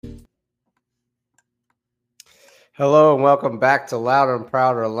Hello and welcome back to Louder and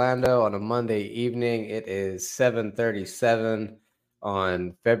Proud Orlando on a Monday evening. It is 7:37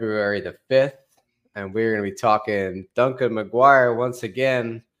 on February the 5th, and we're going to be talking Duncan Mcguire once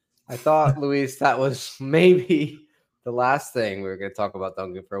again. I thought, Luis, that was maybe the last thing we were going to talk about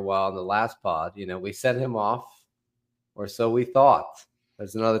Duncan for a while in the last pod. We sent him off, or so we thought.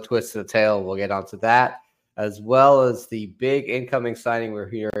 There's another twist to the tail. We'll get onto that, as well as the big incoming signing we're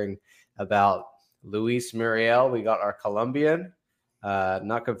hearing about. Luis Muriel, we got our Colombian.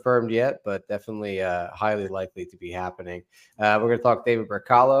 Not confirmed yet, but definitely highly likely to be happening. We're going to talk David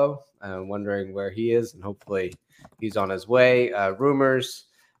Bercalo, wondering where he is, and hopefully he's on his way. Rumors.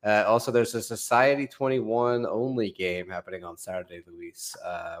 Also, there's a Society 21 only game happening on Saturday, Luis,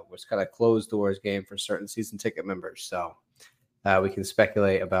 which kind of closed doors game for certain season ticket members. So we can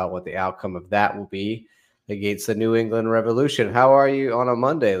speculate about what the outcome of that will be against the New England Revolution. How are you on a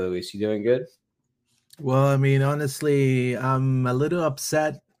Monday, Luis? You doing good? Well, I mean, honestly, I'm a little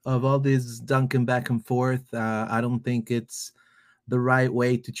upset of all this Duncan back and forth. I don't think it's the right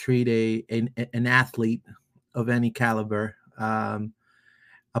way to treat an athlete of any caliber. A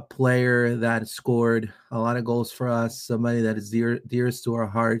player that scored a lot of goals for us, somebody that is dearest to our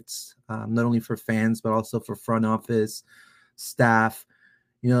hearts, not only for fans, but also for front office, staff.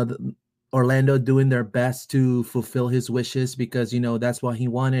 Orlando doing their best to fulfill his wishes because that's what he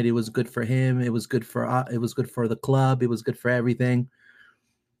wanted. It was good for him. It was good for it was good for the club. It was good for everything.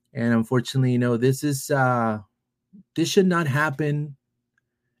 And unfortunately, this should not happen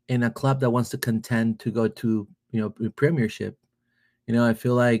in a club that wants to contend to go to Premiership. I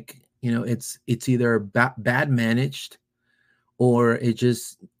feel like it's either bad managed or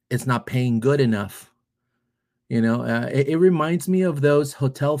it's not paying good enough. It reminds me of those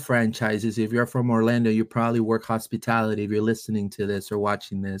hotel franchises. If you're from Orlando, you probably work hospitality. If you're listening to this or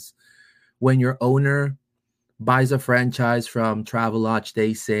watching this, when your owner buys a franchise from Travelodge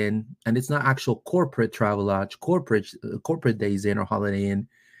Days Inn, and it's not actual corporate Travelodge, corporate Days Inn or Holiday Inn,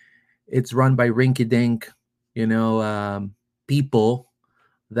 it's run by rinky-dink, people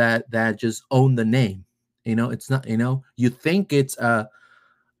that just own the name. It's not. You think it's a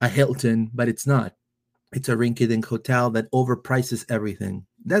Hilton, but it's not. It's a rinky-dink hotel that overprices everything.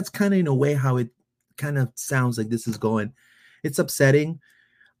 That's kind of in a way how it kind of sounds like this is going. It's upsetting,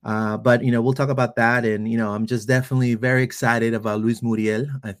 but we'll talk about that. And I'm just definitely very excited about Luis Muriel.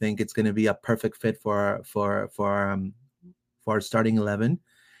 I think it's going to be a perfect fit for our starting 11,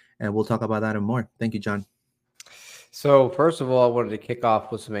 and we'll talk about that and more. Thank you, John. So first of all, I wanted to kick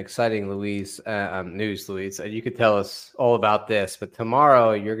off with some exciting news, Luis. And you could tell us all about this. But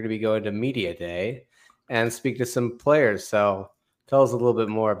tomorrow you're going to be going to Media Day and speak to some players. So tell us a little bit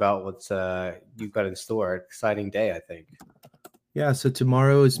more about what's you've got in store. Exciting day, I think. Yeah, so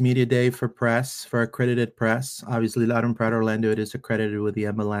tomorrow is Media Day for press, for accredited press. Obviously, Loud and Proud Orlando, it is accredited with the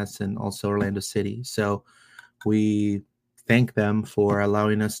MLS and also Orlando City. So we thank them for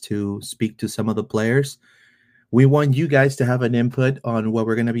allowing us to speak to some of the players. We want you guys to have an input on what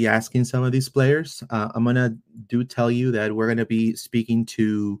we're going to be asking some of these players. I'm going to tell you that we're going to be speaking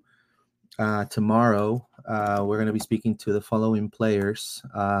to tomorrow. We're going to be speaking to the following players.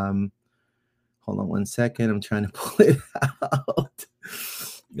 Hold on one second. I'm trying to pull it out.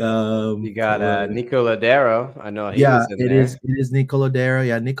 You got Nico Ladero. I know he was in there. It is Nico Ladero.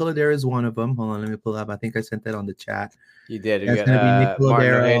 Yeah, Nico Ladero is one of them. Hold on, let me pull it up. I think I sent that on the chat. You did. It's going to be Nico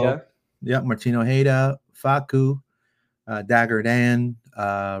Ladero. Yeah, Martino Ojeda, Facu, Dagger Dan,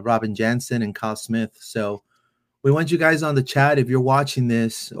 Robin Jansen, and Kyle Smith. So we want you guys on the chat if you're watching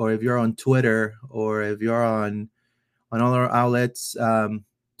this, or if you're on Twitter, or if you're on all our outlets,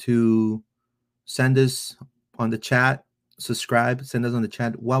 to send us on the chat, subscribe, send us on the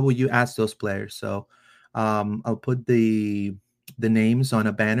chat. What would you ask those players? So I'll put the names on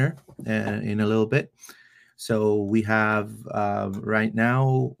a banner in a little bit. So we have right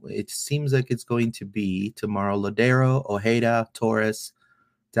now, it seems like it's going to be tomorrow, Ladero, Ojeda, Torres,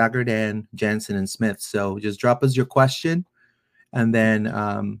 Daggerdan, Jansen, and Smith. So just drop us your question, and then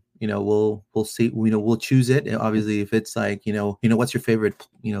we'll see. We'll choose it. And obviously, if it's like what's your favorite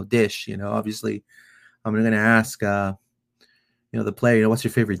dish? Obviously, I'm going to ask the player, what's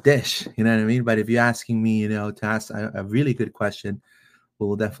your favorite dish? You know what I mean? But if you're asking me, to ask a really good question,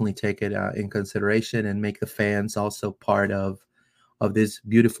 we'll definitely take it in consideration and make the fans also part of this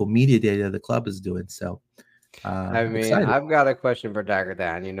beautiful media day that the club is doing. So. I mean, excited. I've got a question for Dagger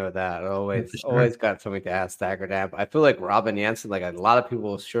Dan. You know that. Always got something to ask Dagger Dan. I feel like Robin Jansen, like a lot of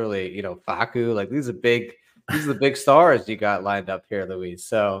people surely, Facu, like these are the big stars you got lined up here, Luis.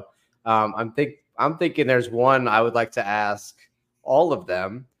 So I'm thinking there's one I would like to ask all of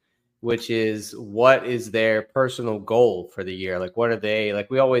them. which is what is their personal goal for the year? Like, what are they like?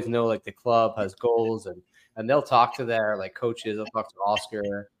 We always know like the club has goals, and they'll talk to their like coaches, they'll talk to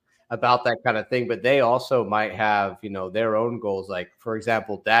Oscar about that kind of thing, but they also might have, their own goals. Like, for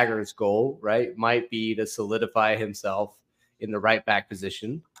example, Dagger's goal, right, might be to solidify himself in the right back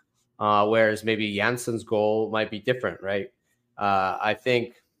position, whereas maybe Jansen's goal might be different, right? I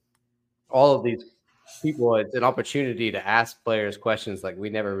think all of these people, it's an opportunity to ask players questions like we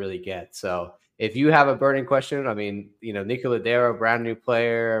never really get. So if you have a burning question, I mean, Nico Ladero, brand new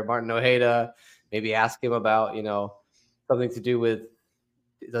player, Martin Ojeda, maybe ask him about, something to do with,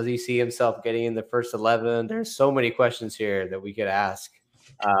 does he see himself getting in the first 11? There's so many questions here that we could ask.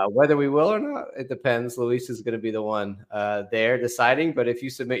 Whether we will or not, it depends. Luis is going to be the one there deciding. But if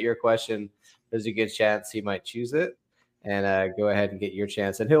you submit your question, there's a good chance he might choose it. And go ahead and get your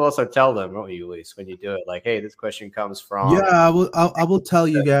chance. And he'll also tell them, won't you, Luis, when you do it? Like, hey, this question comes from. Yeah, I will tell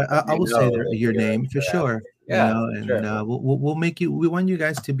you guys. I will say your name for sure. Yeah, and sure. we'll make you. We want you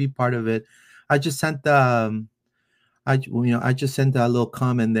guys to be part of it. I just sent I just sent a little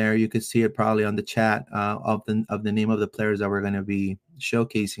comment there. You could see it probably on the chat of the name of the players that we're going to be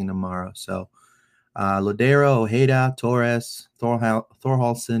showcasing tomorrow. So, Lodero, Ojeda, Torres,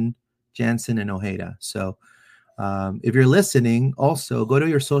 Thorhalson, Jansen, and Ojeda. So, if you're listening, also go to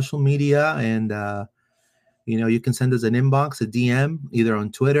your social media and you can send us an inbox, a DM, either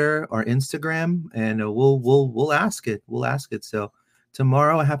on Twitter or Instagram, and we'll ask it. We'll ask it. So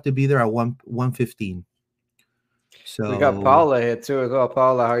tomorrow I have to be there at 1:15. So we got Paula here too as well.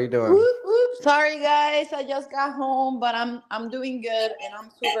 Paula, how are you doing? Sorry guys, I just got home, but I'm doing good and I'm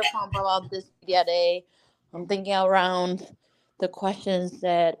super pumped about this media day. I'm thinking around the questions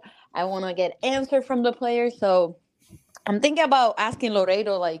that I want to get answered from the players. So I'm thinking about asking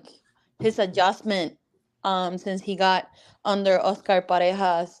Laredo like his adjustment since he got under Oscar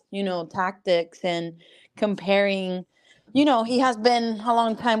Pareja's, tactics, and comparing, he has been a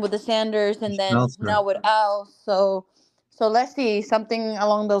long time with the Sanders and then now with Al. So let's see, something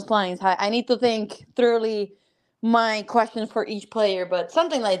along those lines. I need to think thoroughly my questions for each player, but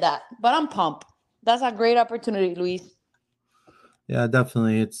something like that. But I'm pumped. That's a great opportunity, Luis. Yeah,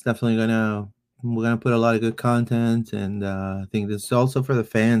 definitely. It's definitely we're gonna put a lot of good content, and I think this is also for the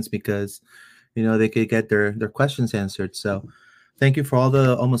fans because they could get their questions answered. So thank you for all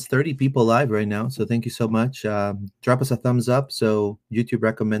the almost 30 people live right now. So thank you so much. Drop us a thumbs up so YouTube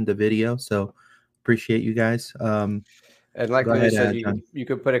recommend the video. So appreciate you guys. And like we said, you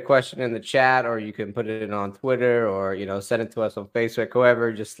could put a question in the chat, or you can put it on Twitter, or send it to us on Facebook.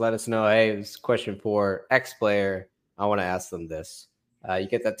 However, just let us know, hey, this question for X player, I want to ask them this. You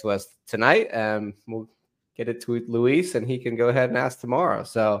get that to us tonight, and we'll get it to Luis, and he can go ahead and ask tomorrow.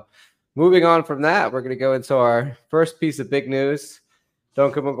 So moving on from that, we're going to go into our first piece of big news,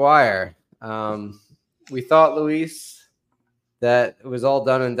 Duncan Mcguire. We thought, Luis, that it was all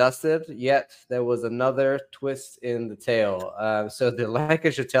done and dusted, yet there was another twist in the tale. So the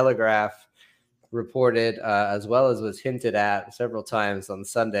Lancashire Telegraph reported, as well as was hinted at several times on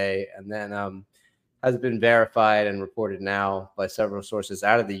Sunday, and then has been verified and reported now by several sources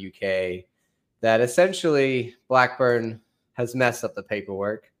out of the UK, that essentially Blackburn has messed up the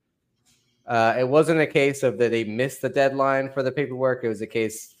paperwork. It wasn't a case of that they missed the deadline for the paperwork. It was a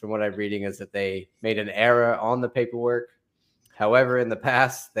case, from what I'm reading, is that they made an error on the paperwork. However, in the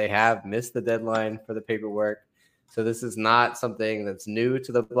past, they have missed the deadline for the paperwork. So this is not something that's new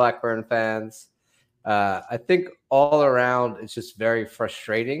to the Blackburn fans. I think all around, it's just very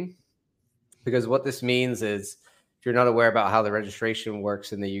frustrating, because what this means is, if you're not aware about how the registration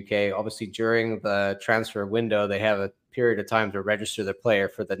works in the UK, obviously during the transfer window, they have a period of time to register the player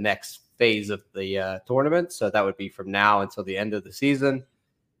for the next phase of the tournament. So that would be from now until the end of the season.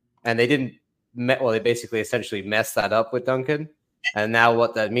 And they didn't. They basically essentially messed that up with Duncan. And now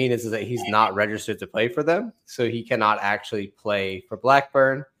what that means is that he's not registered to play for them. So he cannot actually play for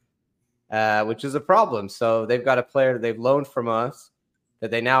Blackburn, which is a problem. So they've got a player that they've loaned from us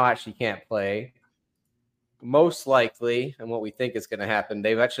that they now actually can't play. Most likely, and what we think is going to happen,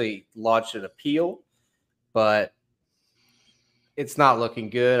 they've actually launched an appeal, but it's not looking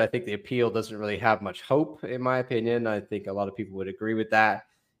good. I think the appeal doesn't really have much hope, in my opinion. I think a lot of people would agree with that.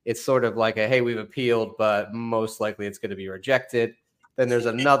 It's sort of like hey, we've appealed, but most likely it's going to be rejected. Then there's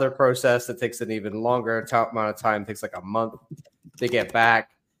another process that takes an even longer amount of time. It takes like a month to get back.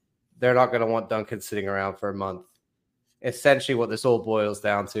 They're not going to want Duncan sitting around for a month. Essentially, what this all boils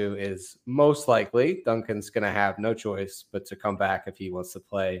down to is most likely Duncan's going to have no choice but to come back if he wants to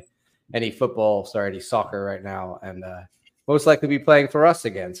play any soccer right now, and most likely be playing for us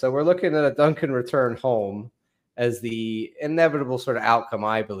again. So we're looking at a Duncan return home. as the inevitable sort of outcome,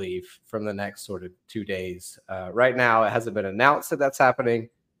 I believe, from the next sort of 2 days. Right now, it hasn't been announced that that's happening,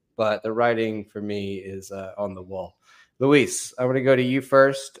 but the writing for me is on the wall. Luis, I'm going to go to you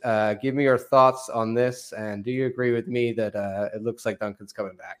first. Give me your thoughts on this, and do you agree with me that it looks like Duncan's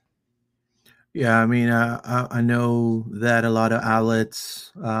coming back? Yeah, I mean, I know that a lot of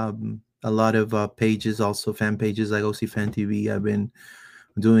outlets, a lot of pages, also fan pages like OC Fan TV, have been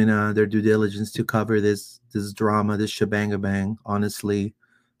doing their due diligence to cover this drama, this shebang-a-bang. Honestly,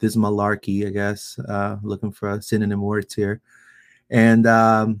 this malarkey, I guess. Looking for a synonym words here, and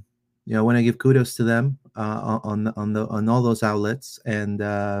I want to give kudos to them on all those outlets. And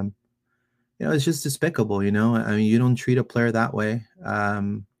it's just despicable. I mean, you don't treat a player that way.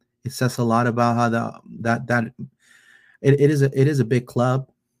 It says a lot about how it is a big club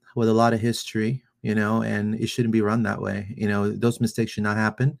with a lot of history, and it shouldn't be run that way. Those mistakes should not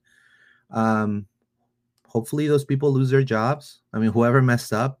happen. Hopefully those people lose their jobs. I mean, whoever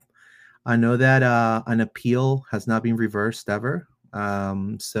messed up, I know that an appeal has not been reversed ever.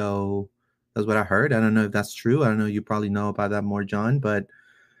 So that's what I heard. I don't know if that's true. I don't know. You probably know about that more, John, but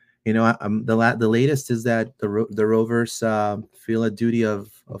the latest is that the Rovers feel a duty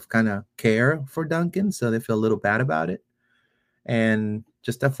of kind of care for Duncan, so they feel a little bad about it. And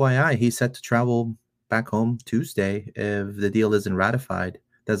just FYI, he's set to travel back home Tuesday if the deal isn't ratified.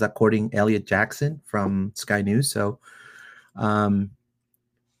 That's according Elliot Jackson from Sky News. So the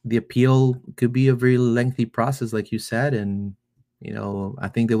appeal could be a very lengthy process, like you said. And I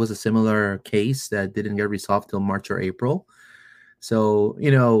think there was a similar case that didn't get resolved till March or April. So,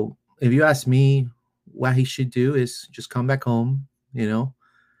 if you ask me, what he should do is just come back home.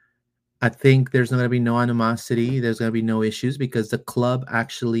 I think there's not going to be no animosity. There's going to be no issues because the club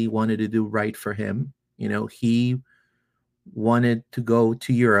actually wanted to do right for him. He wanted to go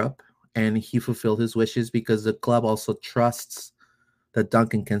to Europe and he fulfilled his wishes because the club also trusts that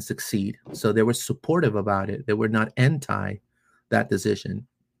Duncan can succeed. So they were supportive about it. They were not anti that decision.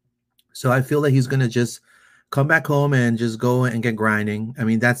 So I feel that he's going to just come back home and just go and get grinding. I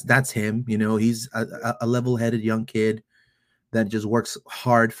mean, that's him. He's a level-headed young kid that just works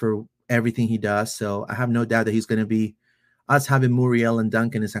hard for everything he does. So I have no doubt that he's going to be. Us having Muriel and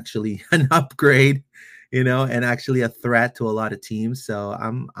Duncan is actually an upgrade, and actually a threat to a lot of teams. So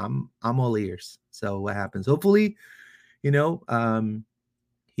I'm all ears. So what happens? Hopefully,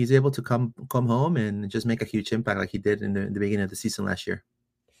 he's able to come home and just make a huge impact like he did in the beginning of the season last year.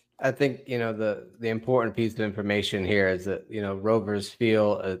 I think the important piece of information here is that Rovers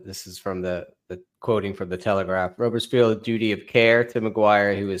feel this is from the quoting from the Telegraph. Rovers feel a duty of care to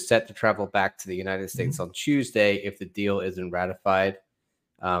Mcguire, who is set to travel back to the United States on Tuesday if the deal isn't ratified.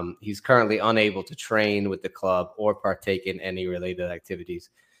 He's currently unable to train with the club or partake in any related activities.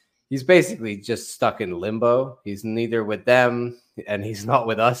 He's basically just stuck in limbo. He's neither with them and he's not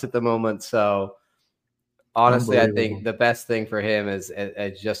with us at the moment. So honestly, I think the best thing for him is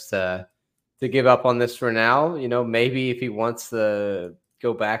just to give up on this for now. Maybe if he wants to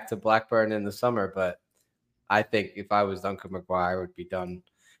go back to Blackburn in the summer, but I think if I was Duncan Mcguire, I would be done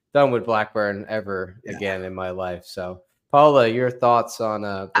with Blackburn ever again in my life. So, Paula, your thoughts on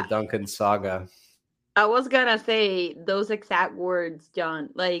the Duncan saga? I was gonna say those exact words,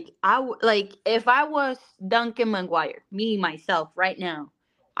 John. Like if I was Duncan Mcguire, me myself, right now,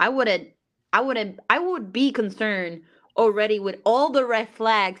 I would be concerned already with all the red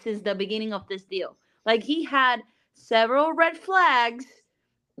flags since the beginning of this deal. Like he had several red flags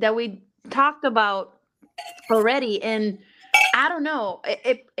that we talked about already, and I don't know.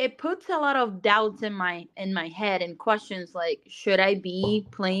 It puts a lot of doubts in my head and questions like, should I be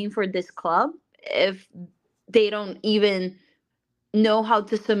playing for this club if they don't even know how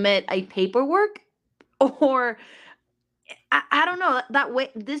to submit a paperwork? Or I don't know,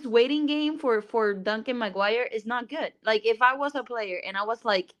 this waiting game for Duncan Mcguire is not good. Like if I was a player and I was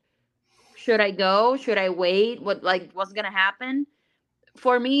like, should I go? Should I wait? What's gonna happen?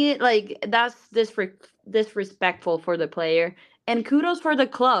 For me, like that's disrespectful for the player. And kudos for the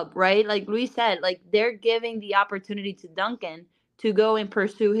club, right? Like Luis said, like they're giving the opportunity to Duncan to go and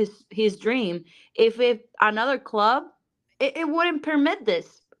pursue his dream. If another club, it wouldn't permit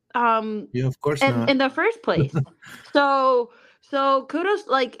this. Yeah, of course not. In the first place. So kudos.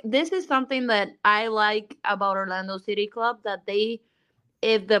 Like this is something that I like about Orlando City Club, that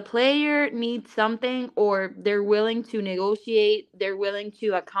if the player needs something or they're willing to negotiate, they're willing to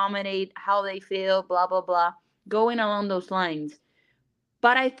accommodate how they feel, blah, blah, blah, going along those lines.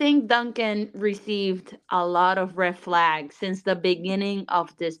 But I think Duncan received a lot of red flags since the beginning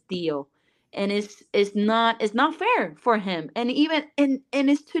of this deal. And it's not fair for him. And even in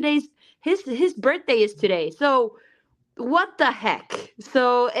it's his birthday is today. So what the heck?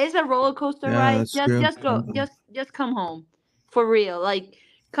 So it's a roller coaster Yeah, ride. that's true. Just come home for real. Like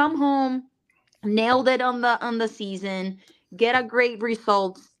come home, nailed it on the season, get a great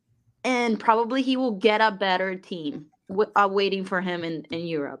result, and probably he will get a better team waiting for him in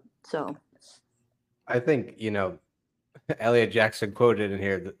Europe. So I think, Elliot Jackson quoted in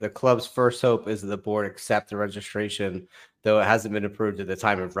here that the club's first hope is that the board accept the registration, though it hasn't been approved at the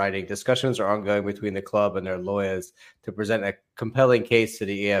time of writing. Discussions are ongoing between the club and their lawyers to present a compelling case to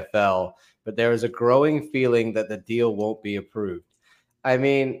the EFL, but there is a growing feeling that the deal won't be approved. I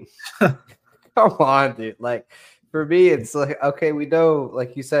mean, come on, dude. Like, for me, it's like, okay, we know,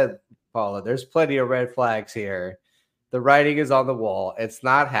 like you said, Paula, there's plenty of red flags here. The writing is on the wall. It's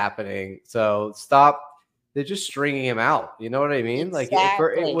not happening. So stop. They're just stringing him out. You know what I mean?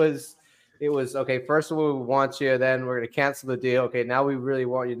 exactly. Like it was okay. First of all, we want you. Then we're going to cancel the deal. Okay, now we really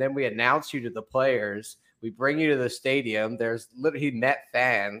want you. Then we announce you to the players. We bring you to the stadium. There's literally net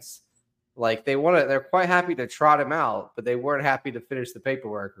fans. Like they're quite happy to trot him out, but they weren't happy to finish the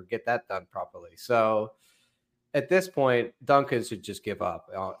paperwork or get that done properly. So at this point, Duncan should just give up.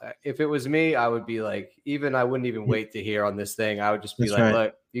 If it was me, I would be like, I wouldn't even wait to hear on this thing. I would just be That's like, right.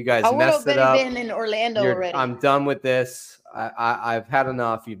 Look, you guys I would messed have it up. been in Orlando already. I'm done with this. I've had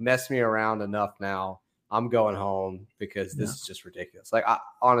enough. You've messed me around enough now. I'm going home because this is just ridiculous. Like,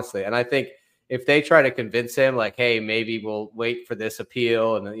 honestly, and I think if they try to convince him, like, hey, maybe we'll wait for this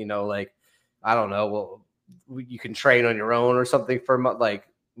appeal, and like, I don't know, well, you can train on your own or something for like,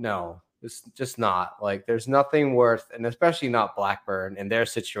 no. It's just not like there's nothing worth, and especially not Blackburn in their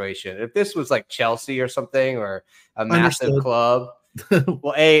situation. If this was like Chelsea or something or a massive club,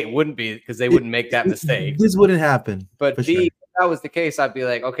 well, A, it wouldn't be because they wouldn't make that mistake. This wouldn't happen. But B, if that was the case, I'd be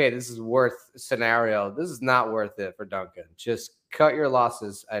like, okay, this is worth scenario. This is not worth it for Duncan. Just cut your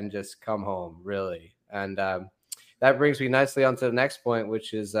losses and just come home, really. And that brings me nicely on to the next point,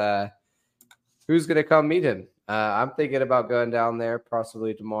 which is who's going to come meet him. I'm thinking about going down there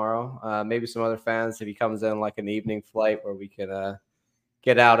possibly tomorrow. Maybe some other fans if he comes in like an evening flight where we can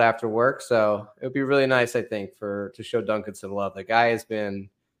get out after work. So it would be really nice, I think, to show Duncan some love. The guy has been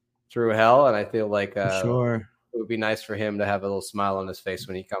through hell, and I feel like sure it would be nice for him to have a little smile on his face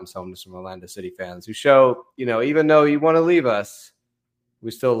when he comes home to some Orlando City fans who show, even though you want to leave us,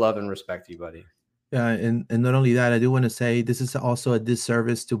 we still love and respect you, buddy. And not only that, I do want to say this is also a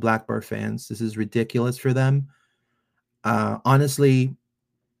disservice to Blackburn fans. This is ridiculous for them. Honestly,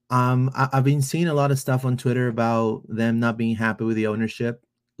 I've been seeing a lot of stuff on Twitter about them not being happy with the ownership.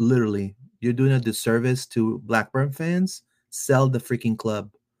 Literally, you're doing a disservice to Blackburn fans. Sell the freaking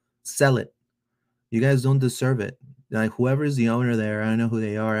club. Sell it. You guys don't deserve it. Like whoever is the owner there, I don't know who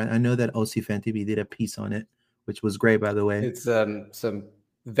they are. I know that OC Fan TV did a piece on it, which was great, by the way. It's some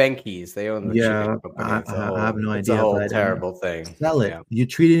Venkies. They own the shipping company. I have no idea. It's a whole terrible thing. Sell it. Yeah. You're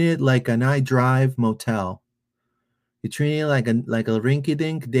treating it like an iDrive motel. You're treating it like a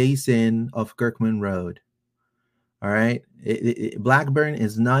rinky-dink Days Inn of Kirkman Road. All right? Blackburn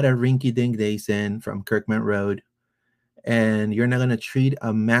is not a rinky-dink Days Inn from Kirkman Road. And you're not going to treat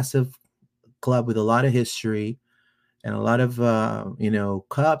a massive club with a lot of history and a lot of,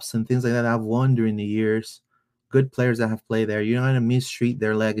 cups and things like that I've won during the years. Good players that have played there. You're not going to mistreat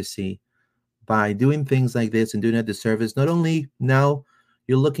their legacy by doing things like this and doing a disservice. Not only now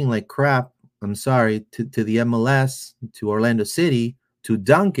you're looking like crap, I'm sorry, to the MLS, to Orlando City, to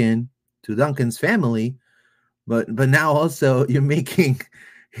Duncan's family, but now also you're making,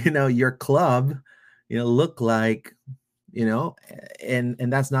 your club, look like, and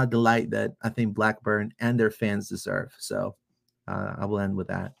that's not the light that I think Blackburn and their fans deserve. So I will end with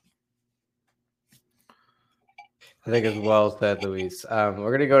that. I think as well said, Luis. We're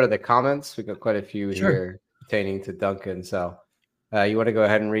going to go to the comments. We've got quite a few here pertaining to Duncan. So you want to go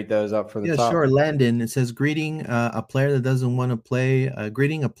ahead and read those up from the top? Yeah, sure. Landon, it says, greeting a player that doesn't want to play.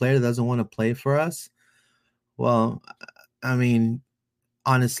 Greeting a player that doesn't want to play for us. Well, I mean,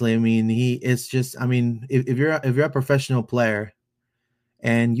 honestly, if you're a professional player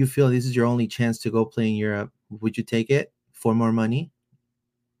and you feel this is your only chance to go play in Europe, would you take it for more money?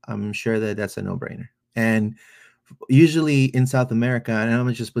 I'm sure that's a no-brainer. And usually in South America, and I'm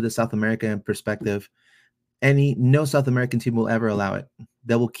going to just put the South America in perspective, no South American team will ever allow it.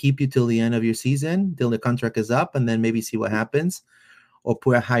 They will keep you till the end of your season, till the contract is up, and then maybe see what happens, or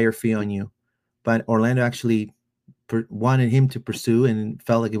put a higher fee on you. But Orlando actually wanted him to pursue and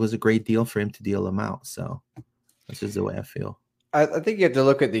felt like it was a great deal for him to deal him out. So that's just the way I feel. I think you have to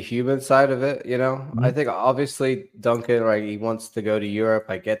look at the human side of it, Mm-hmm. I think obviously Duncan, he wants to go to Europe.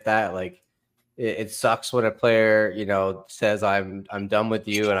 I get that. Like, it sucks when a player, says I'm done with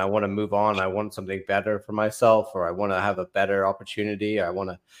you and I want to move on. I want something better for myself, or I want to have a better opportunity. Or I want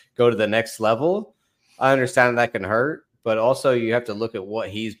to go to the next level. I understand that can hurt, but also you have to look at what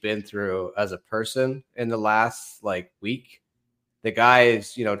he's been through as a person in the last week. The guy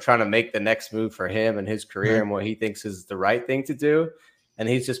is, trying to make the next move for him and his career and what he thinks is the right thing to do. And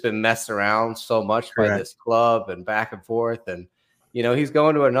he's just been messed around so much by this club and back and forth. And, he's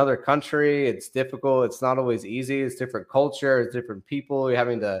going to another country. It's difficult. It's not always easy. It's different culture. It's different people. You're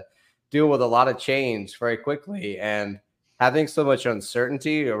having to deal with a lot of change very quickly. And having so much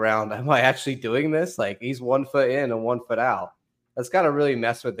uncertainty around, am I actually doing this? He's 1 foot in and 1 foot out. That's got to really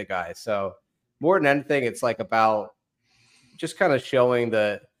mess with the guy. So more than anything, it's about just kind of showing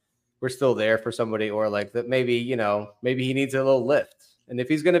that we're still there for somebody, or that maybe, maybe he needs a little lift. And if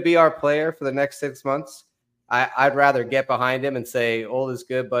he's going to be our player for the next 6 months, I'd rather get behind him and say, "Old is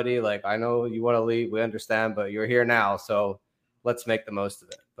good, buddy. I know you want to leave. We understand, but you're here now. So let's make the most of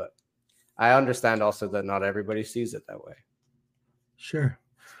it." But I understand also that not everybody sees it that way. Sure.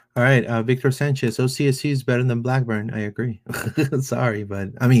 All right. Victor Sanchez, OCSC is better than Blackburn. I agree. Sorry, but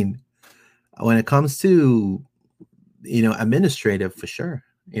I mean, when it comes to, administrative, for sure,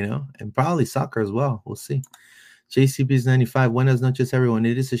 and probably soccer as well. We'll see. JCB's 95. Buenas noches, everyone.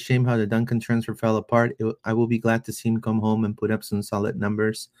 It is a shame how the Duncan transfer fell apart. I will be glad to see him come home and put up some solid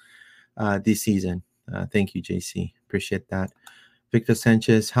numbers this season. Thank you, JC. Appreciate that. Victor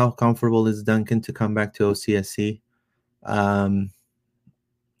Sanchez, how comfortable is Duncan to come back to OCSC? I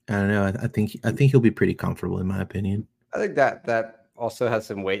don't know. I think he'll be pretty comfortable, in my opinion. I think that also has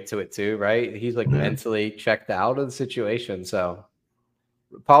some weight to it too, right? He's mentally checked out of the situation. So,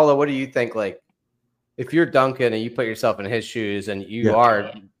 Paula, what do you think? If you're Duncan and you put yourself in his shoes and you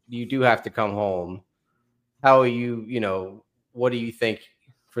do have to come home, how are you, what do you think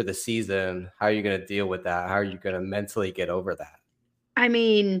for the season? How are you going to deal with that? How are you going to mentally get over that? I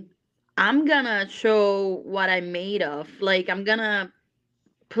mean, I'm going to show what I'm made of. I'm going to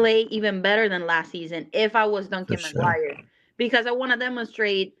play even better than last season if I was Duncan Mcguire, because I want to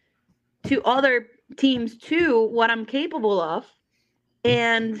demonstrate to other teams too what I'm capable of.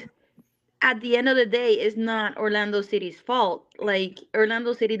 And at the end of the day, it's not Orlando City's fault.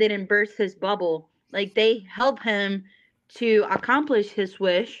 Orlando City didn't burst his bubble. They help him to accomplish his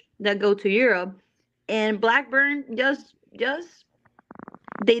wish that go to Europe. And Blackburn just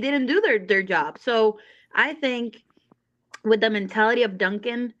they didn't do their job. So I think with the mentality of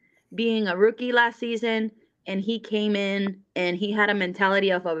Duncan being a rookie last season, and he came in and he had a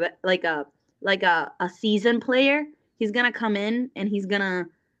mentality of a seasoned player, he's gonna come in and he's gonna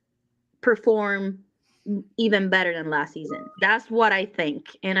perform even better than last season. That's what I think.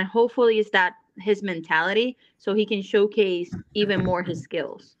 And hopefully it's that his mentality, so he can showcase even more his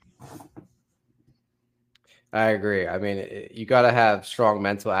skills. I agree. I mean, you got to have strong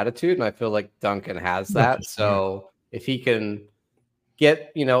mental attitude, and I feel like Duncan has that. So if he can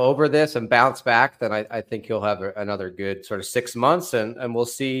get, over this and bounce back, then I think he'll have another good sort of 6 months, and we'll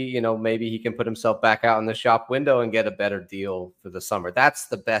see, maybe he can put himself back out in the shop window and get a better deal for the summer. That's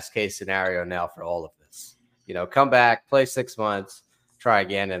the best case scenario now for all of this. Come back, play 6 months, try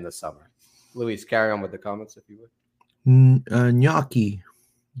again in the summer. Luis, carry on with the comments if you would. Gnocchi.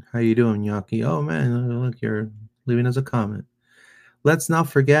 How you doing, Gnocchi? Oh, man, look, you're leaving us a comment. Let's not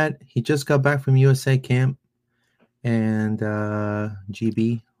forget, he just got back from USA camp. And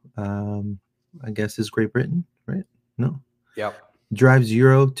GB, I guess, is Great Britain, right? No. Yep. Drives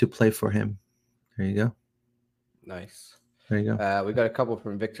Euro to play for him. There you go. Nice. There you go. We got a couple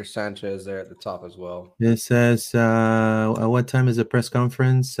from Victor Sanchez there at the top as well. It says, at what time is the press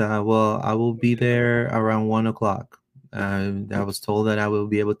conference? Well, I will be there around 1 o'clock. I was told that I will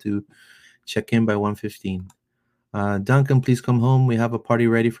be able to check in by 1:15. Duncan, please come home. We have a party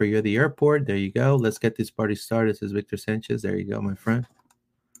ready for you at the airport. There you go. Let's get this party started, says Victor Sanchez. There you go, my friend.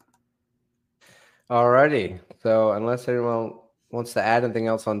 Alrighty. So unless anyone wants to add anything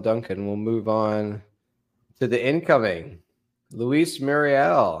else on Duncan, we'll move on to the incoming. Luis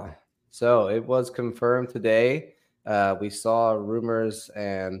Muriel. So it was confirmed today. We saw rumors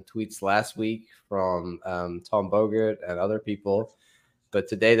and tweets last week from Tom Bogert and other people. But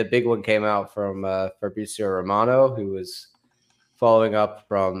today, the big one came out from Fabrizio Romano, who was following up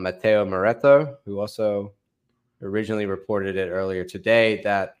from Matteo Moretto, who also originally reported it earlier today,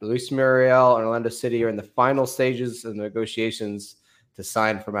 that Luis Muriel and Orlando City are in the final stages of negotiations to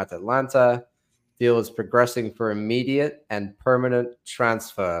sign from Atlanta. Deal is progressing for immediate and permanent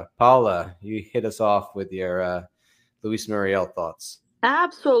transfer. Paula, you hit us off with your Luis Muriel thoughts.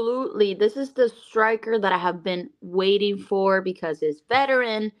 Absolutely. This is the striker that I have been waiting for because he's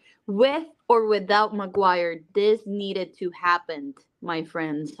veteran. with or without Mcguire, this needed to happen, my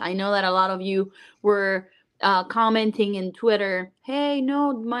friends. I know that a lot of you were commenting in Twitter, hey,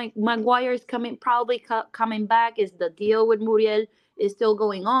 no, Mcguire is coming back. Is the deal with Muriel is still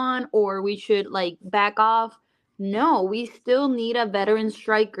going on, or we should like back off? No, we still need a veteran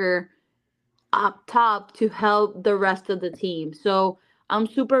striker up top to help the rest of the team. So I'm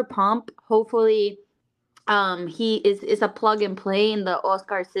super pumped. Hopefully, he is a plug and play in the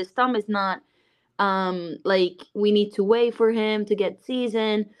Oscar system. It's not like we need to wait for him to get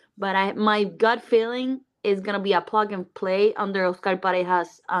seasoned, but my gut feeling is gonna be a plug and play under Oscar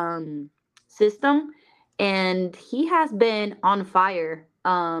Pareja's system, and he has been on fire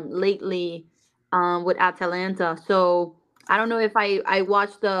lately with Atalanta. So I don't know if I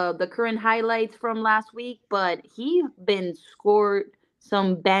watched the current highlights from last week, but he been scored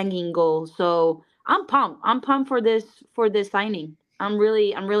some banging goals. So I'm pumped. I'm pumped for this signing. I'm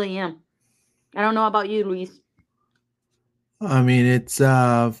really am. I don't know about you, Luis. I mean, it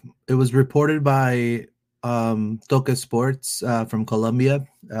was reported by Toca Sports from Colombia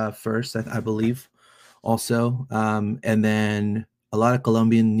first, I believe, also, and then a lot of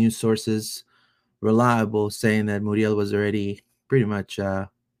Colombian news sources, reliable, saying that Muriel was already pretty much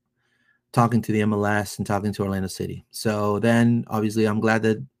talking to the MLS and talking to Orlando City. So then, obviously, I'm glad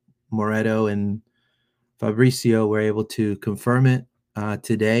that Moreto and Fabricio were able to confirm it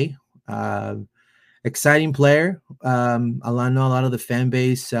today. Exciting player. I know a lot of the fan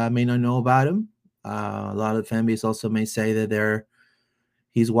base may not know about him. A lot of the fan base also may say that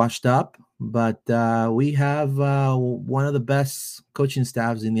he's washed up, but we have one of the best coaching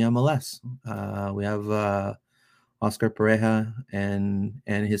staffs in the MLS. We have Oscar Pareja and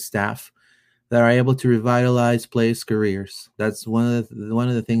his staff that are able to revitalize players' careers. That's one of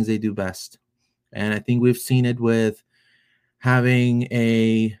the things they do best, and I think we've seen it with having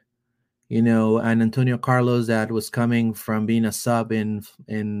an Antonio Carlos that was coming from being a sub in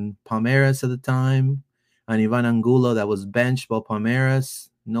Palmeiras at the time, and Ivan Angulo that was benched by Palmeiras,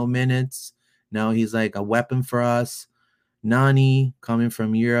 no minutes. Now he's like a weapon for us. Nani coming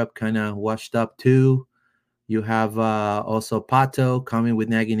from Europe, kind of washed up too. You have also Pato coming with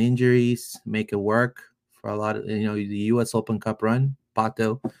nagging injuries, make it work for a lot of, the U.S. Open Cup run.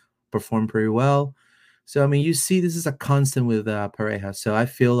 Pato performed pretty well. So, I mean, you see this is a constant with Pareja. So I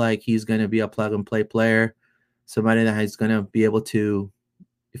feel like he's going to be a plug-and-play player, somebody that is going to be able to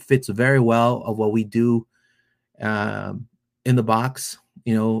 – it fits very well of what we do in the box.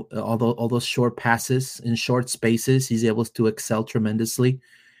 All those short passes in short spaces, he's able to excel tremendously.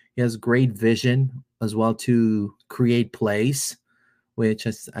 He has great vision as well to create plays, which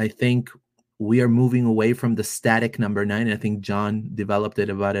I think we are moving away from the static number 9. And I think John developed it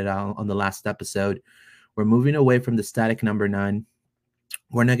about it on the last episode. We're moving away from the static number 9.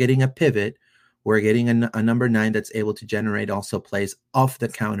 We're not getting a pivot. We're getting a number 9 that's able to generate also plays off the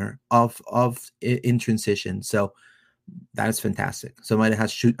counter, in transition. So that is fantastic. Somebody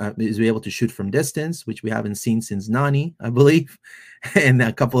is able to shoot from distance, which we haven't seen since Nani, I believe, and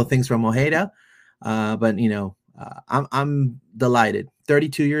a couple of things from Ojeda. But I'm delighted.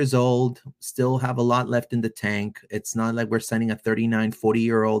 32 years old, still have a lot left in the tank. It's not like we're signing a 39,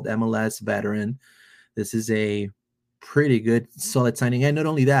 40-year-old MLS veteran. This is a pretty good, solid signing. And not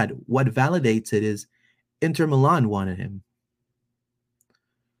only that, what validates it is Inter Milan wanted him.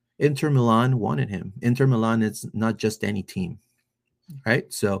 Inter Milan is not just any team,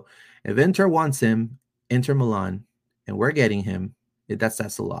 right? So if Inter wants him, Inter Milan, and we're getting him,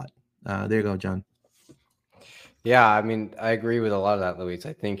 that's a lot. There you go, John. Yeah, I mean, I agree with a lot of that, Luis.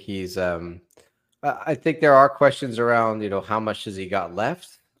 I think he's I think there are questions around, how much has he got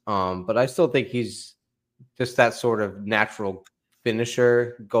left? But I still think he's just that sort of natural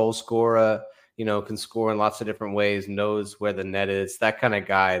finisher, goal scorer, can score in lots of different ways, knows where the net is, that kind of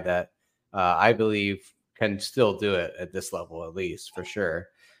guy that I believe can still do it at this level, at least, for sure.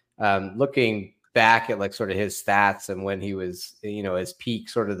 Looking back at like sort of his stats and when he was, his peak,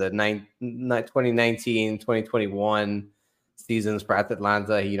 sort of the 2019, 2021 seasons for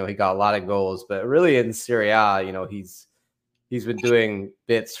Atlanta, he got a lot of goals, but really in Serie A, he's been doing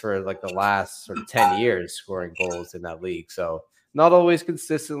bits for like the last sort of 10 years scoring goals in that league. So not always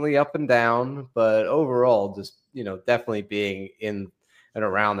consistently up and down, but overall just, definitely being in and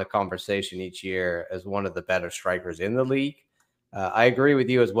around the conversation each year as one of the better strikers in the league. I agree with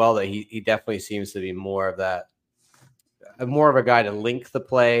you as well that he definitely seems to be more of a guy to link the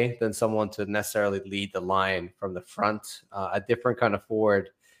play than someone to necessarily lead the line from the front, a different kind of forward.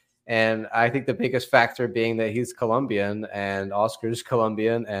 And I think the biggest factor being that he's Colombian and Oscar's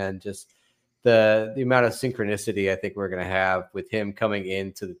Colombian, and just the amount of synchronicity I think we're going to have with him coming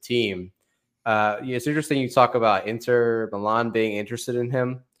into the team. It's interesting you talk about Inter Milan being interested in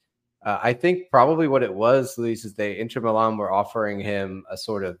him. I think probably what it was, Luis, is Inter Milan were offering him a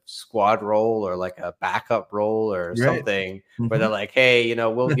sort of squad role or like a backup role or something where they're like, hey,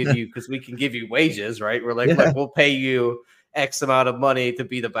 we'll give you, because we can give you wages, right? We're like, look, we'll pay you X amount of money to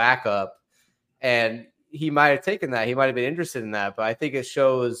be the backup. And he might have taken that. He might have been interested in that. But I think it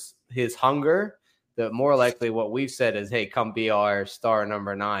shows his hunger that more likely what we've said is, hey, come be our star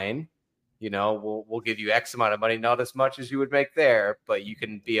number 9. We'll give you X amount of money, not as much as you would make there, but you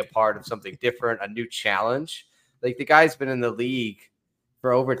can be a part of something different, a new challenge. Like, the guy's been in the league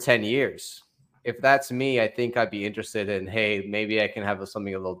for over 10 years. If that's me, I think I'd be interested in, hey, maybe I can have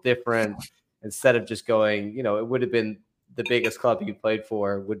something a little different instead of just going, it would have been the biggest club you played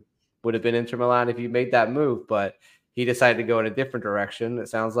for would have been Inter Milan if you made that move, but he decided to go in a different direction. It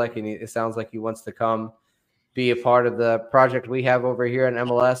sounds like, and it sounds like he wants to come be a part of the project we have over here in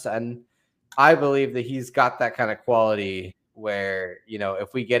MLS. And I believe that he's got that kind of quality where,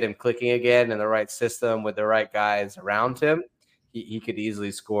 if we get him clicking again in the right system with the right guys around him, he could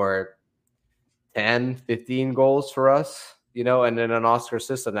easily score 10, 15 goals for us, and in an Oscar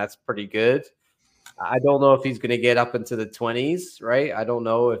system, that's pretty good. I don't know if he's going to get up into the 20s, right? I don't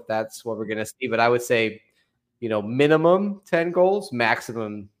know if that's what we're going to see, but I would say, minimum 10 goals,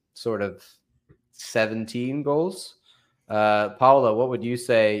 maximum sort of 17 goals. Paula, what would you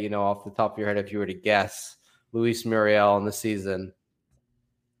say, off the top of your head, if you were to guess Luis Muriel in the season?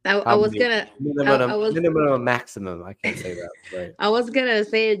 I was gonna minimum maximum. I can't say that. Right. I was gonna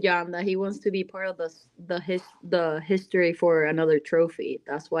say, John, that he wants to be part of the history for another trophy.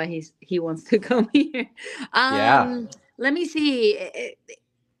 That's why he wants to come here. Let me see.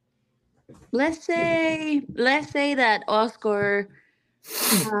 Let's say that Oscar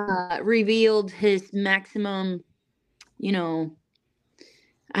revealed his maximum.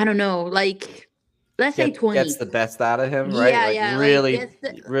 I don't know, like, let's say 20. Gets the best out of him, right? Yeah,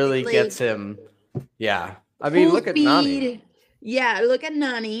 really gets him. Yeah. I mean, look at Nani. Yeah, look at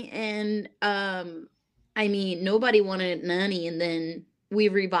Nani. And, nobody wanted Nani, and then we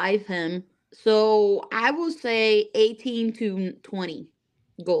revive him. So I will say 18 to 20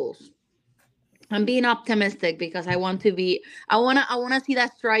 goals. I'm being optimistic because I want to see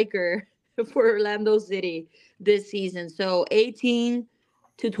that striker for Orlando City this season. So 18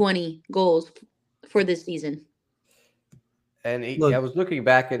 to 20 goals for this season. And I was looking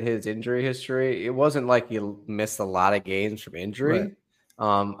back at his injury history. It wasn't like he missed a lot of games from injury.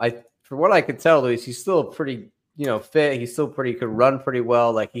 Right. For what I could tell, Luis, he's still pretty, fit. He's still could run pretty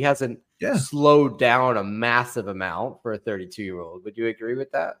well. Like, he hasn't slowed down a massive amount for a 32-year-old. Would you agree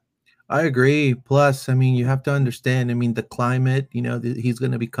with that? I agree. Plus, you have to understand, the climate, he's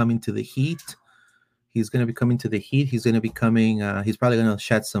going to be coming to the heat. He's going to be coming to the heat. He's going to be coming. He's probably going to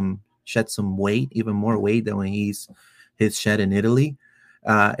shed some weight, even more weight than when he's shed in Italy.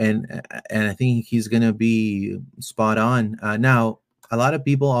 And I think he's going to be spot on. Now, a lot of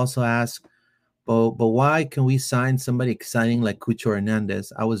people also ask, but why can we sign somebody exciting like Cucho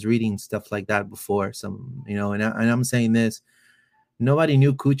Hernandez? I was reading stuff like that before. And I'm saying this. Nobody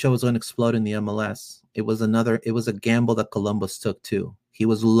knew Cucho was going to explode in the MLS. It was a gamble that Columbus took too. He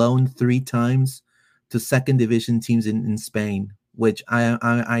was loaned 3 times to second division teams in Spain, which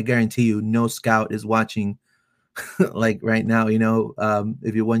I guarantee you no scout is watching like right now,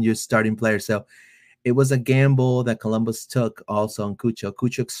 if you want your starting player. So it was a gamble that Columbus took also on Cucho.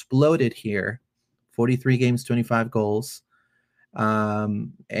 Cucho exploded here, 43 games, 25 goals.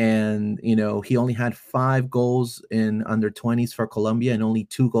 And he only had 5 goals in under 20s for Colombia and only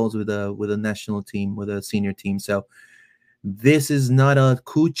 2 goals with a national team, with a senior team. So this is not a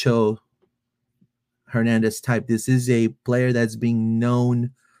Cucho Hernandez type. This is a player that's being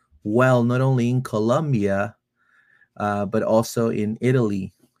known well, not only in Colombia, but also in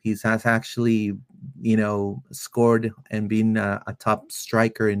Italy. He has actually, scored and been a top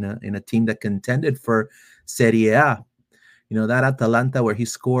striker in a team that contended for Serie A. That Atalanta where he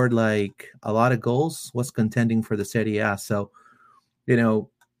scored like a lot of goals was contending for the Serie A. So,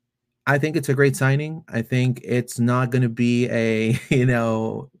 I think it's a great signing. I think it's not going to be a,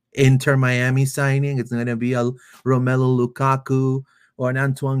 Inter Miami signing. It's going to be a Romelu Lukaku or an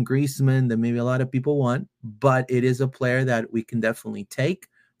Antoine Griezmann that maybe a lot of people want, but it is a player that we can definitely take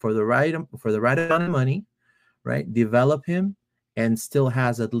for the right amount of money, right? Develop him and still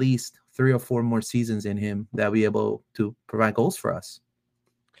has at least 3 or 4 more seasons in him that will be able to provide goals for us.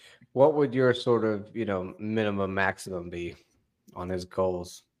 What would your sort of, minimum maximum be on his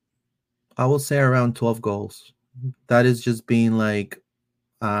goals? I will say around 12 goals. That is just being like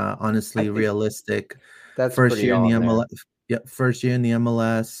honestly realistic. That's First pretty year in the on MLS. there. Yeah, first year in the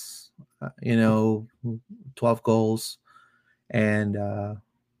MLS. 12 goals, and I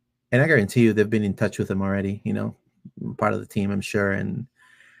guarantee you they've been in touch with him already. Part of the team, I'm sure, and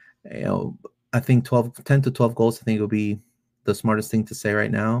I think 10 to 12 goals. I think it would be the smartest thing to say right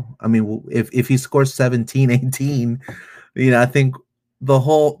now. I mean, if he scores 17, 18, I think the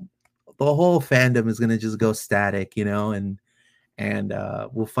whole fandom is gonna just go static, and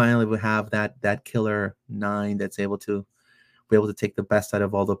we'll finally have that killer 9 that's able to take the best out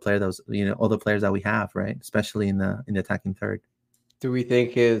of all the players that we have, right? Especially in the attacking third. Do we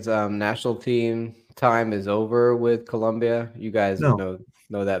think his national team time is over with Colombia? You guys would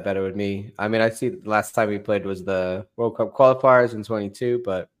know that better with me. I mean, I see the last time he played was the World Cup qualifiers in 22,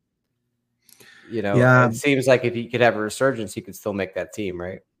 but it seems like if he could have a resurgence, he could still make that team,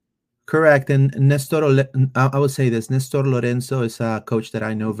 right? Correct. And I would say this, Nestor Lorenzo is a coach that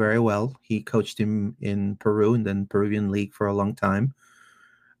I know very well. He coached him in Peru and then Peruvian League for a long time.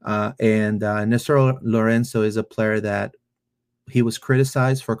 And Nestor Lorenzo is a player that he was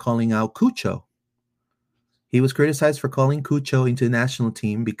criticized for calling out Cucho. He was criticized for calling Cucho into the national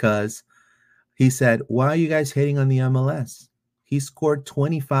team because he said, "Why are you guys hating on the MLS? He scored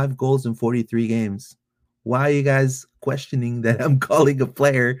 25 goals in 43 games. Why are you guys questioning that I'm calling a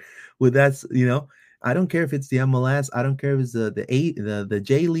player with that? I don't care if it's the MLS. I don't care if it's the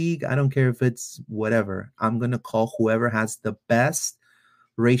J League. I don't care if it's whatever. I'm going to call whoever has the best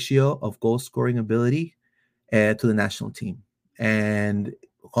ratio of goal scoring ability to the national team." And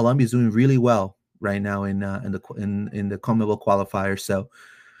Colombia is doing really well right now in the CONMEBOL qualifier. So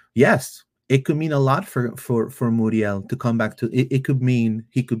yes, it could mean a lot for Muriel to come back to it. It could mean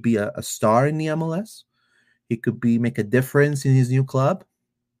he could be a star in the MLS. He could make a difference in his new club,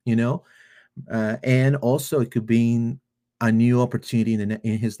 and also it could be a new opportunity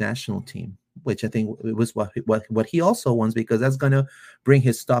in his national team, which I think it was what he also wants, because that's going to bring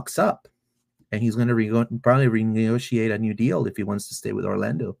his stocks up, and he's going to probably renegotiate a new deal if he wants to stay with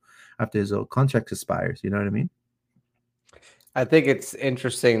Orlando after his contract expires. You know what I mean? I think it's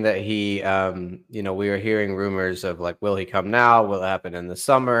interesting that he, we were hearing rumors of like, will he come now? Will it happen in the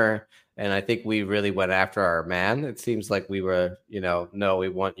summer? And I think we really went after our man. It seems like we were, no, we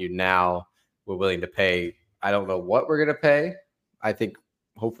want you now. We're willing to pay. I don't know what we're going to pay. I think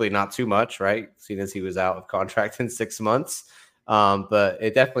hopefully not too much, right? Seeing as he was out of contract in 6 months. But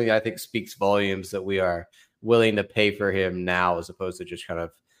it definitely, I think, speaks volumes that we are willing to pay for him now, as opposed to just kind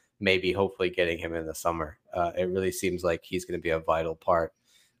of maybe hopefully getting him in the summer. It really seems like he's going to be a vital part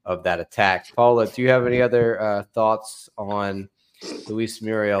of that attack. Paula, do you have any other thoughts on Luis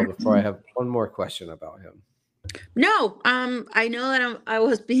Muriel before I have one more question about him? No, I know that I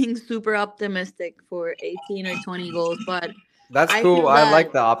was being super optimistic for 18 or 20 goals, but that's cool. I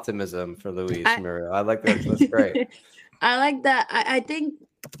like the optimism for Luis Muriel. I like that. That's great. I like that. I think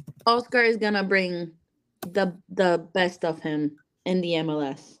Oscar is gonna bring the best of him in the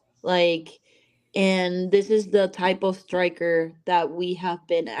MLS. And this is the type of striker that we have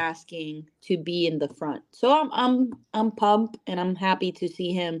been asking to be in the front. So I'm pumped, and I'm happy to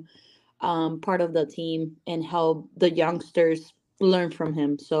see him part of the team and how the youngsters learn from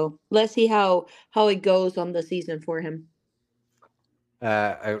him. So let's see how it goes on the season for him.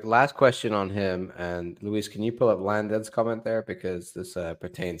 Last question on him, and Luis, can you pull up Landon's comment there, because this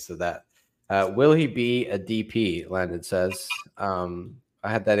pertains to that. Will he be a DP? Landon says. I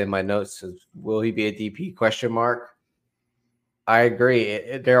had that in my notes. Will he be a DP? Question mark. I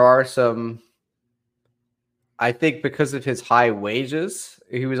agree. There are some. I think because of his high wages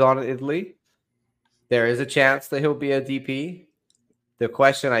he was on in Italy, there is a chance that he'll be a DP. The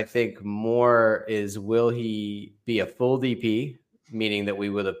question, I think, more is, will he be a full DP, meaning that we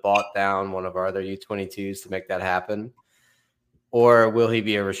would have bought down one of our other U22s to make that happen? Or will he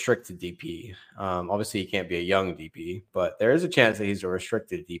be a restricted DP? Obviously, he can't be a young DP, but there is a chance that he's a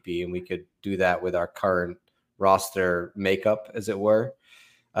restricted DP, and we could do that with our current roster makeup, as it were.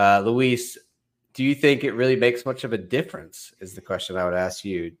 Luis, do you think it really makes much of a difference, is the question I would ask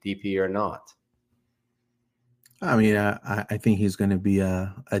you, DP or not? I mean, I think he's going to be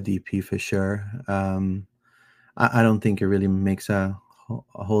a DP for sure. I don't think it really makes a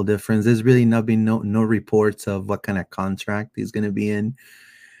whole difference. There's really not been no reports of what kind of contract he's going to be in.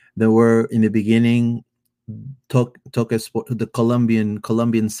 There were, in the beginning, the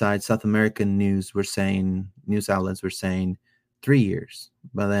Colombian side, South American news outlets were saying 3 years,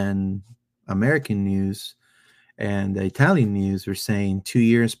 but then American news and the Italian news were saying 2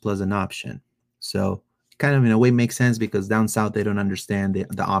 years plus an option. So kind of in a way makes sense, because down south they don't understand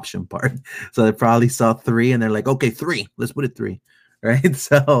the option part. So they probably saw 3 and they're like, okay, 3, let's put it 3. right?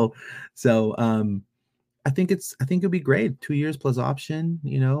 I think it'll be great. 2 years plus option,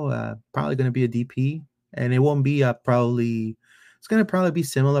 probably going to be a DP, and it won't be it's going to probably be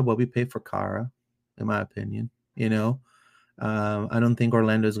similar what we pay for Kara, in my opinion. I don't think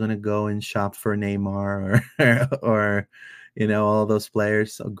Orlando is going to go and shop for Neymar or all those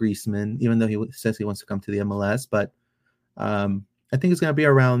players, or Griezmann, even though he says he wants to come to the MLS. But I think it's going to be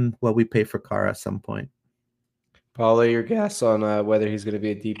around what we pay for Kara at some point. Paula, your guess on whether he's going to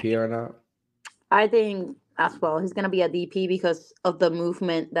be a DP or not? I think as well he's going to be a DP because of the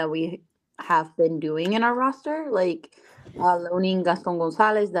movement that we have been doing in our roster, like loaning Gaston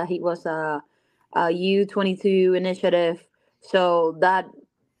Gonzalez, that he was a U22 initiative. So that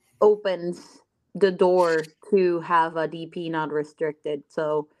opens the door to have a DP not restricted.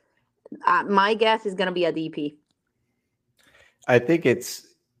 So my guess is going to be a DP. I think it's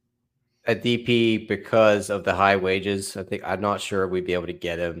a DP because of the high wages. I'm not sure we'd be able to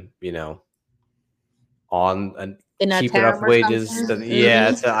get him, on cheap enough wages.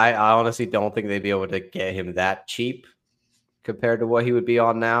 So I honestly don't think they'd be able to get him that cheap compared to what he would be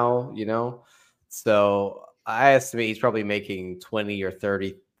on now, So I estimate he's probably making 20 or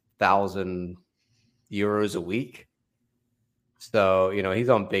 30,000 euros a week. So, he's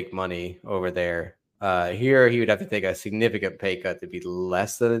on big money over there. Here, he would have to take a significant pay cut to be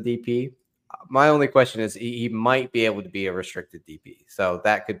less than a DP. My only question is he might be able to be a restricted DP. So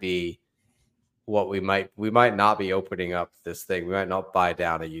that could be what we might not be opening up this thing. We might not buy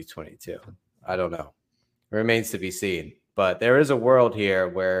down a U22. I don't know. It remains to be seen. But there is a world here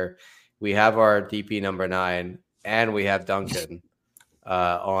where we have our DP number 9 and we have Duncan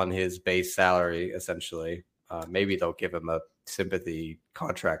on his base salary, essentially. Maybe they'll give him a sympathy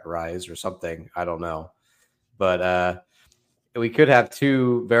contract rise or something. I don't know. But we could have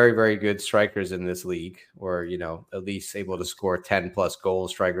 2 very, very good strikers in this league, or, at least able to score 10 plus goal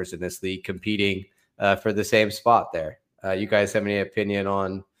strikers in this league competing for the same spot there. You guys have any opinion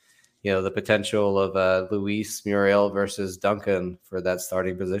on, the potential of Luis, Muriel versus Duncan for that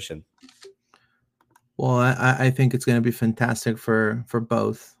starting position? Well, I think it's going to be fantastic for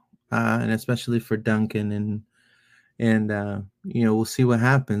both, and especially for Duncan, and we'll see what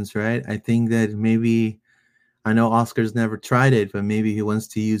happens, right? I think that maybe, I know Oscar's never tried it, but maybe he wants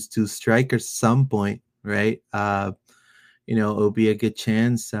to use 2 strikers some point, right? It'll be a good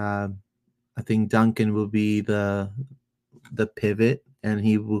chance. I think Duncan will be the pivot, and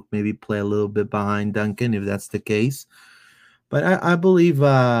he will maybe play a little bit behind Duncan if that's the case. But I believe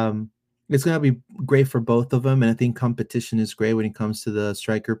it's going to be great for both of them, and I think competition is great when it comes to the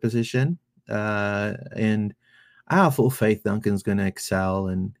striker position. And I have full faith Duncan's going to excel,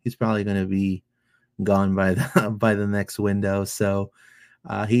 and he's probably going to be gone by the next window. So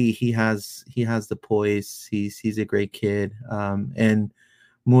he has the poise. He's a great kid. And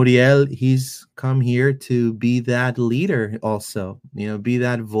Muriel, he's come here to be that leader also, be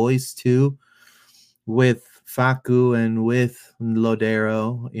that voice too, with Facu and with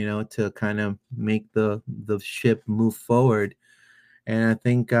Lodero, to kind of make the ship move forward. And I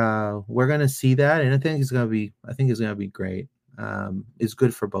think we're gonna see that, and I think it's gonna be great. It's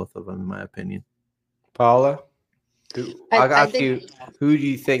good for both of them, in my opinion. Paula, I'll ask you, who do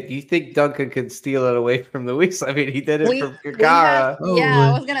you think? Do you think Duncan can steal it away from Luis? I mean, he did it from Kakara.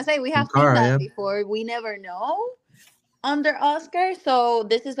 I was gonna say we have seen that before. We never know under Oscar, so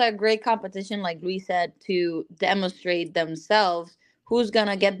this is a great competition, like Luis said, to demonstrate themselves who's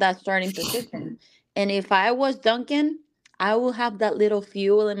gonna get that starting position. And if I was Duncan, I will have that little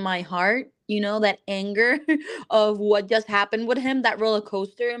fuel in my heart, that anger of what just happened with him, that roller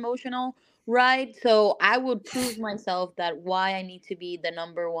coaster emotional ride. So I would prove myself that why I need to be the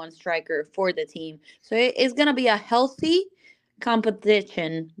number 1 striker for the team. So it's going to be a healthy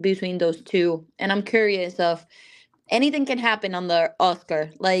competition between those 2. And I'm curious of anything can happen on the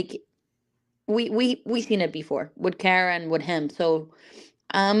Oscar. Like we seen it before with Kara and with him. So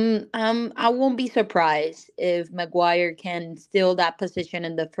I won't be surprised if Mcguire can steal that position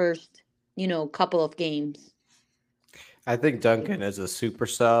in the first, couple of games. I think Duncan as a super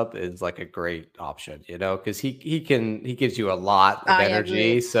sub is like a great option, because he gives you a lot of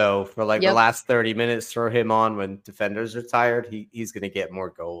energy. So for the last 30 minutes, throw him on when defenders are tired. He's going to get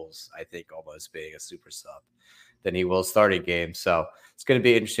more goals, I think, almost being a super sub than he will starting games. So it's going to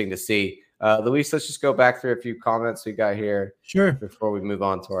be interesting to see. Luis, let's just go back through a few comments we got here. Sure. Before we move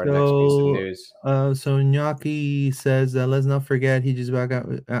on to our next piece of news. So Nyaki says, let's not forget he just back out.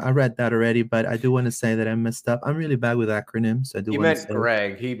 I read that already, but I do want to say that I messed up. I'm really bad with acronyms. You meant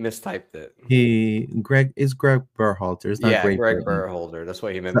Greg. He mistyped it. Greg Berhalter. It's not Greg Berhalter. That's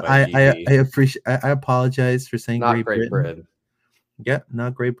what he meant by I appreciate. I apologize for saying not Great Britain. Yeah,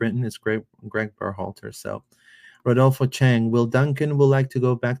 not Great Britain. It's Greg Berhalter. So, Rodolfo Chang, will Duncan will like to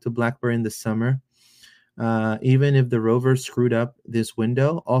go back to Blackburn this summer, even if the Rovers screwed up this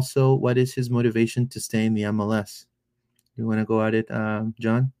window? Also, what is his motivation to stay in the MLS? You want to go at it,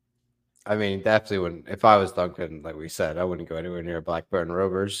 John? I mean, definitely wouldn't. If I was Duncan, like we said, I wouldn't go anywhere near Blackburn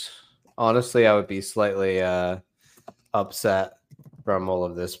Rovers. Honestly, I would be slightly upset from all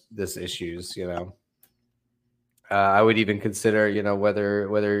of this issues. I would even consider,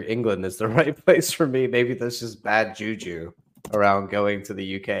 whether England is the right place for me. Maybe that's just bad juju around going to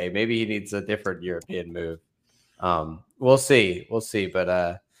the UK. Maybe he needs a different European move. We'll see.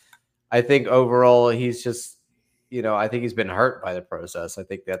 But I think overall, he's just, I think he's been hurt by the process. I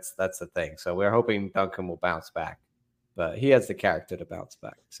think that's the thing. So we're hoping Duncan will bounce back, but he has the character to bounce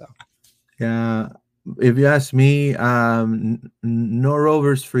back. So yeah, if you ask me, no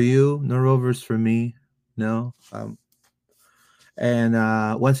Rovers for you, no Rovers for me. No.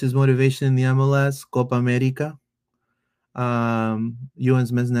 And what's his motivation in the MLS? Copa America,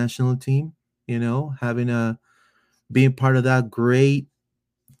 UN's men's national team. Being part of that great,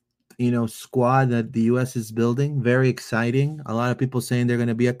 squad that the U.S. is building. Very exciting. A lot of people saying they're going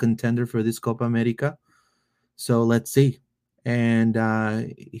to be a contender for this Copa America. So let's see. And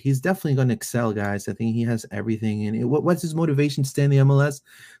he's definitely going to excel, guys. I think he has everything. And what's his motivation to stay in the MLS?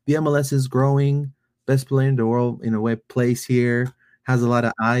 The MLS is growing. Best player in the world, in a way, plays here. Has a lot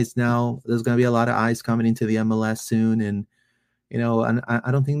of eyes now. There's going to be a lot of eyes coming into the MLS soon. And, and I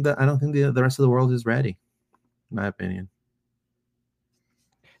don't think the rest of the world is ready, in my opinion.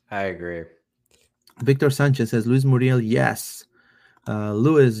 I agree. Victor Sanchez says, Luis Muriel, yes.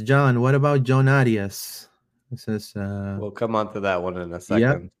 Luis, John, what about John Arias? It says, we'll come on to that one in a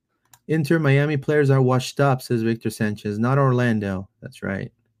second. Yep. Inter Miami players are washed up, says Victor Sanchez, not Orlando. That's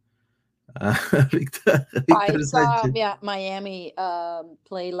right. Victor I saw Miami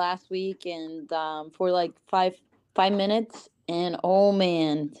play last week, and for like five minutes, and oh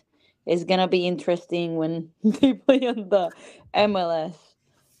man, it's gonna be interesting when they play on the MLS.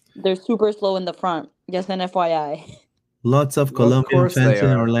 They're super slow in the front. Just an FYI. Lots of Colombian fans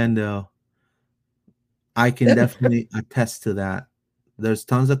in Orlando. I can definitely attest to that. There's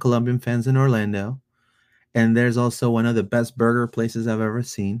tons of Colombian fans in Orlando. And there's also one of the best burger places I've ever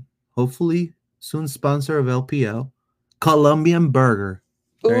seen. Hopefully, soon sponsor of LPL. Colombian Burger.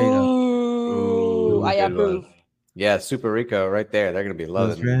 There you go. Ooh, I approve. Yeah, Super Rico right there. They're going to be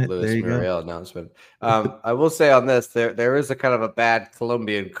loving Luis Muriel announcement. I will say on this, there is a kind of a bad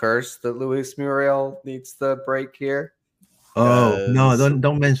Colombian curse that Luis Muriel needs to break here. Oh, no,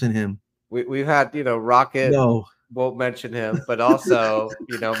 don't mention him. We've had, Rocket, won't mention him, but also,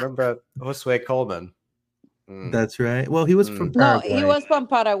 remember Josue Coleman. That's right. Well, he was from Paraguay. No, he was from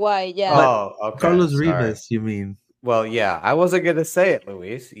Paraguay, yeah. Oh, okay. Carlos Rivas, you mean? Well, yeah, I wasn't going to say it,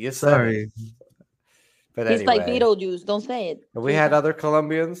 Luis. You said it. But he's like Beetlejuice. Don't say it. We had other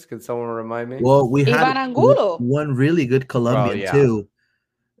Colombians. Can someone remind me? Well, we had one really good Colombian too.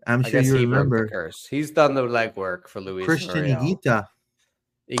 I'm sure you remember. He's done the legwork for Luis Christian Muriel. Higuita.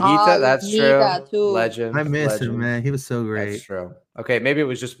 Higuita, that's true. Too. Legend. I miss him, man. He was so great. That's true. Okay, maybe it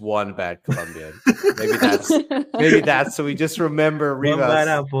was just one bad Colombian. maybe that's so we just remember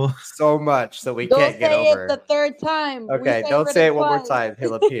Rivas so much so we can't get over. Don't say it the third time. Okay, don't say it one more time.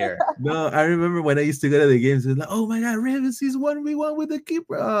 He'll appear. No, I remember when I used to go to the games. Like, oh my God, Rivas, he's 1v1 with the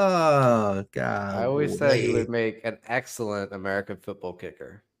keeper. Oh God! I always said he would make an excellent American football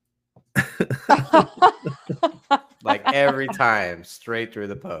kicker. Like every time, straight through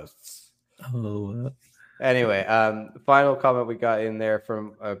the posts. Oh. Anyway, final comment we got in there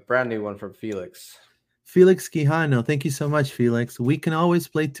from a brand new one from Felix. Felix Quijano, thank you so much, Felix. We can always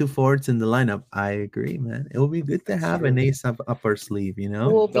play two forwards in the lineup. I agree, man. It will be good to have an ace up our sleeve,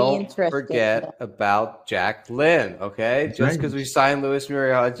 Don't forget about Jack Lynn, okay? That's just because we signed Luis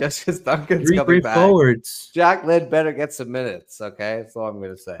Muriel, just because Duncan's coming back. Forwards. Jack Lynn better get some minutes, okay? That's all I'm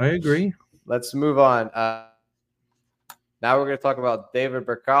going to say. I agree. Let's move on. Now we're going to talk about David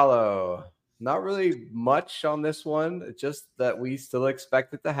Bercalo. Not really much on this one, just that we still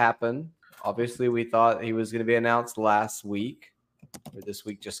expect it to happen. Obviously, we thought he was going to be announced last week, or this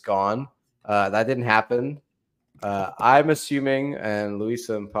week just gone. That didn't happen. I'm assuming, and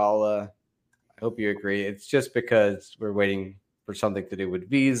Luisa and Paula, I hope you agree, it's just because we're waiting for something to do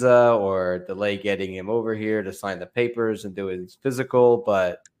with visa or delay getting him over here to sign the papers and do his physical.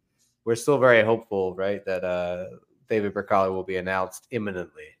 But we're still very hopeful, right, that David Bercalo will be announced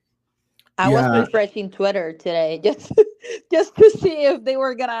imminently. I was refreshing Twitter today just to see if they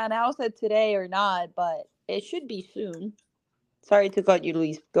were gonna announce it today or not, but it should be soon. Sorry to cut you,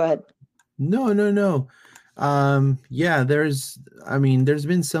 Luis. Go ahead. No. Yeah, there's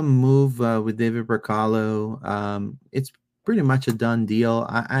been some move with David Bracalo. It's pretty much a done deal.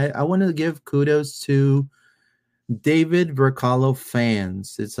 I want to give kudos to David Bracalo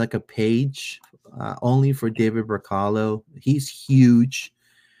fans. It's like a page only for David Bracalo. He's huge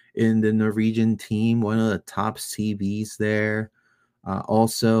in the Norwegian team, one of the top CVs there.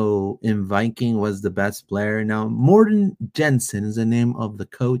 Also in Viking was the best player. Now, Morten Jensen is the name of the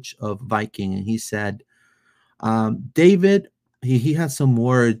coach of Viking, and he said, David, he had some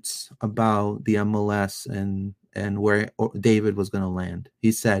words about the MLS and where David was going to land.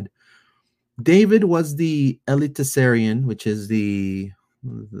 He said, David was the Elitisarian, which is the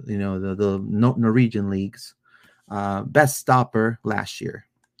Norwegian leagues best stopper last year,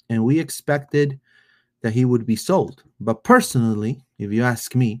 and we expected that he would be sold. But personally, if you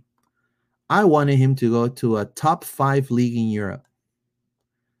ask me, I wanted him to go to a top 5 league in Europe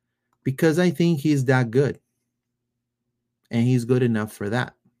because I think he's that good, and he's good enough for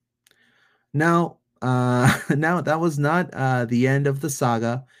that. Now, now that was not the end of the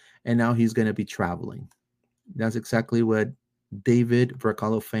saga, and now he's going to be traveling. That's exactly what David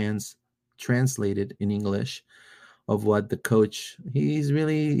Bracalo fans translated in English of what the coach. He's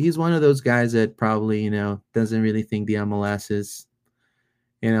one of those guys that probably doesn't really think the MLS is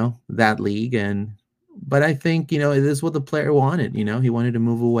that league, but I think it is what the player wanted. He wanted to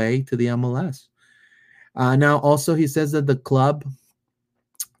move away to the MLS. Now also he says that the club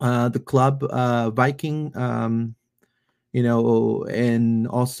Viking, and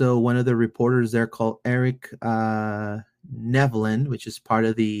also one of the reporters there called Eric Nevlin, which is part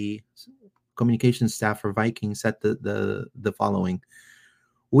of the communication staff for Viking, said the following: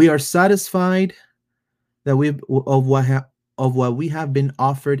 "We are satisfied that of what we have been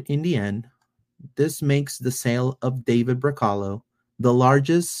offered in the end. This makes the sale of David Bracalo the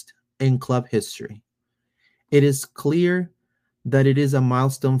largest in club history. It is clear that it is a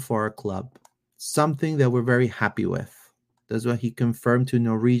milestone for our club, something that we're very happy with." That's what he confirmed to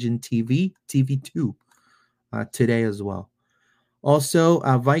Norwegian TV2 today as well. Also,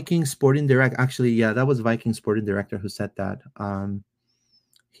 Viking Sporting Direct. Actually, yeah, that was Viking Sporting Director who said that.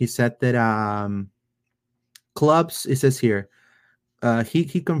 He said that clubs. It says here.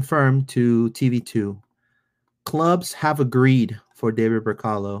 He confirmed to TV2. Clubs have agreed for David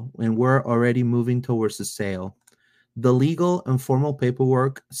Bracalo, and we're already moving towards the sale. The legal and formal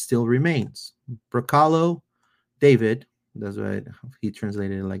paperwork still remains. Bracalo, David, that's why he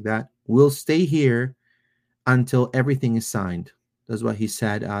translated it like that, will stay here until everything is signed. That's what he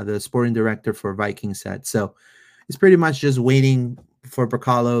said. The sporting director for Viking said. So it's pretty much just waiting for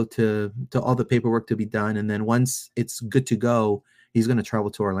Bracalo to all the paperwork to be done, and then once it's good to go, he's going to travel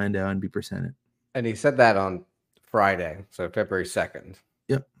to Orlando and be presented. And he said that on Friday, so February 2nd.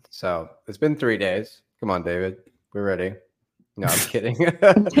 Yep. So it's been 3 days. Come on, David. We're ready. No, I'm kidding.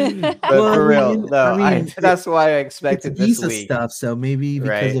 But for real, that's why I expected this visa week. Stuff, so maybe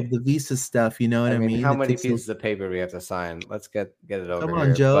because of the visa stuff, you know what I mean? How many pieces of paper we have to sign? Let's get it over. Come on,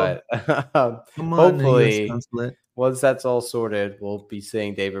 here. Joe. But hopefully, once that's all sorted, we'll be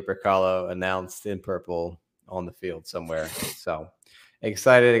seeing David Bracalo announced in purple on the field somewhere. So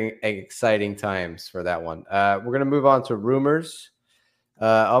exciting times for that one. We're going to move on to rumors,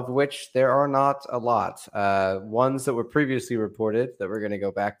 of which there are not a lot. Ones that were previously reported that we're going to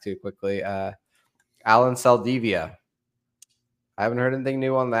go back to quickly. Alan Saldivia. I haven't heard anything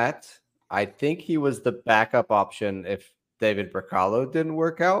new on that. I think he was the backup option if David Bracalo didn't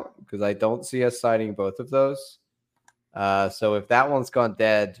work out, because I don't see us signing both of those. So if that one's gone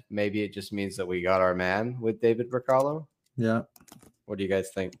dead, maybe it just means that we got our man with David Bracalo. Yeah. What do you guys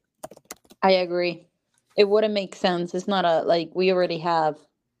think? I agree. It wouldn't make sense. It's not we already have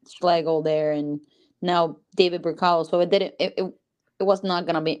Schlegel there and now David Bracalo, so it was not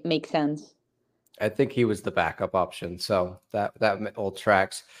going to make sense. I think he was the backup option, so that all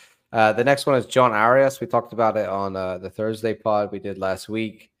tracks. The next one is John Arias. We talked about it on the Thursday pod we did last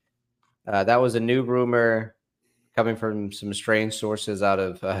week. That was a new rumor coming from some strange sources out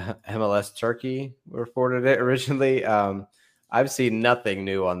of MLS Turkey. Reported it originally. I've seen nothing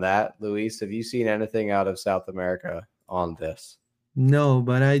new on that. Luis, have you seen anything out of South America on this? No,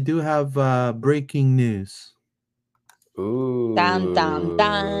 but I do have breaking news. Ooh. Dun, dun,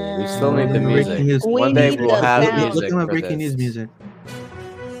 dun. We still need the music. One day we'll have music. Look at my breaking news music.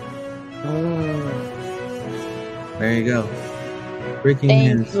 There you go. Breaking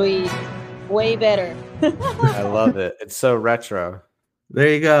news. Luis. Way better. I love it. It's so retro. There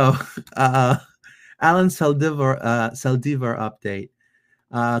you go. Alan Saldivar update.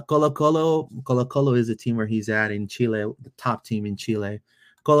 Colo Colo is a team where he's at in Chile, the top team in Chile.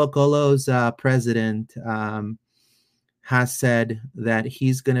 Colo-Colo's president has said that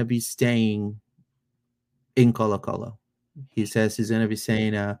he's going to be staying in Colo-Colo. He says he's going to be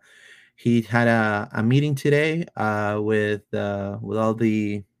saying he had a meeting today with all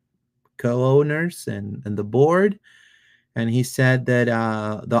the co-owners and the board, and he said that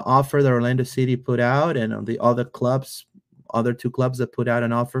the offer that Orlando City put out and the other two clubs that put out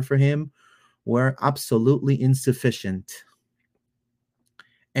an offer for him were absolutely insufficient.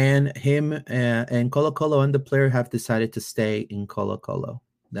 And him and Colo-Colo and the player have decided to stay in Colo-Colo.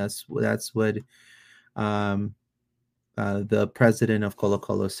 That's what the president of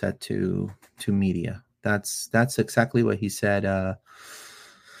Colo-Colo said to media. That's exactly what he said.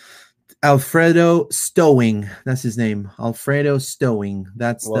 Alfredo Stowing, that's his name. Alfredo Stowing.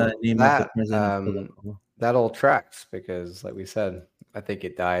 That's the name of the president of Colo-Colo. That all tracks because, like we said, I think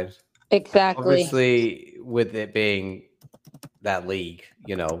it died. Exactly. Obviously, with it being that league,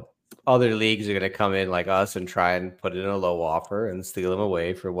 other leagues are going to come in like us and try and put in a low offer and steal him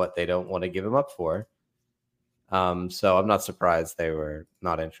away for what they don't want to give him up for. So I'm not surprised they were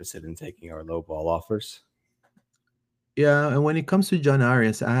not interested in taking our low ball offers. Yeah, and when it comes to John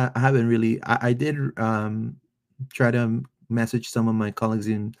Arias, I haven't really. I did try to message some of my colleagues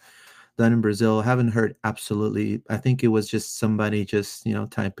down in Brazil. I haven't heard absolutely. I think it was just somebody just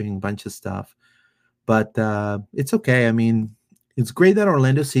typing a bunch of stuff, but it's okay. I mean, it's great that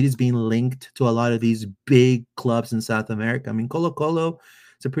Orlando City is being linked to a lot of these big clubs in South America. I mean, Colo-Colo,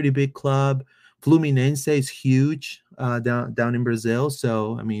 it's a pretty big club. Fluminense is huge down in Brazil.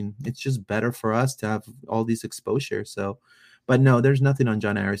 So, I mean, it's just better for us to have all these exposure. So, but no, there's nothing on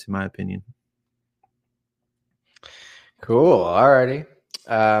John Arias, in my opinion. Cool. Alrighty.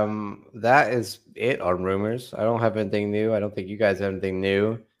 That is it on rumors. I don't have anything new. I don't think you guys have anything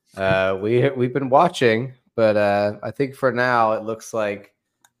new. We've been watching, but I think for now it looks like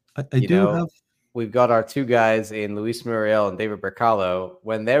we've got our two guys in Luis Muriel and David Bercalo.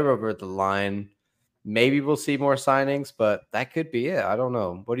 When they're over the line, maybe we'll see more signings, but that could be it. I don't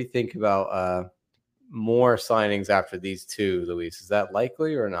know. What do you think about more signings after these two, Luis? Is that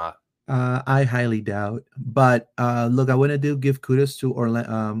likely or not? I highly doubt. But look, I want to give kudos to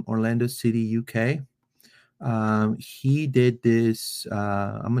Orlando City, UK. He did this.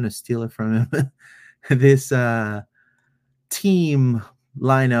 I'm going to steal it from him. This team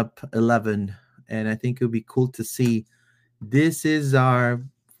lineup 11. And I think it would be cool to see. This is in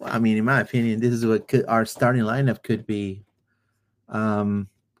my opinion, this is what our starting lineup could be.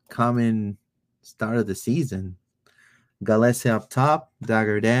 Common start of the season. Galese up top,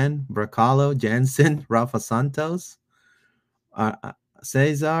 Dagardan, Bercalo, Jansen, Rafa Santos,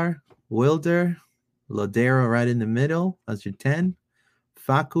 Cesar, Wilder, Lodero right in the middle as your 10,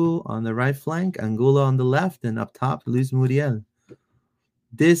 Facu on the right flank, Angulo on the left, and up top, Luis Muriel.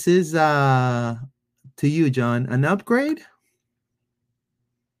 This is, to you, John, an upgrade?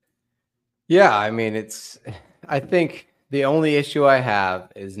 Yeah, I mean, I think the only issue I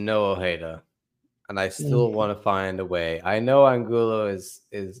have is no Ojeda. And I still want to find a way. I know Angulo is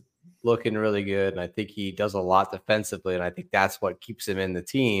looking really good, and I think he does a lot defensively, and I think that's what keeps him in the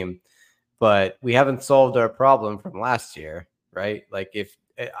team. But we haven't solved our problem from last year, right? Like, if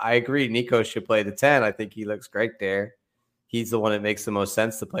I agree, Nico should play the 10. I think he looks great there. He's the one that makes the most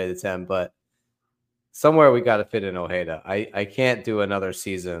sense to play the 10. But somewhere we got to fit in Ojeda. I can't do another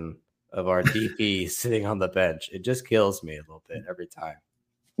season of our DP sitting on the bench. It just kills me a little bit every time.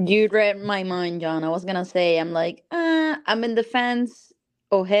 You read my mind, John. I was gonna say, I'm like, I'm in the fence.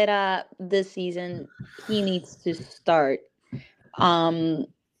 Ojeda this season, he needs to start.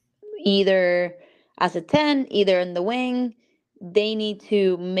 Either as a 10, either in the wing. They need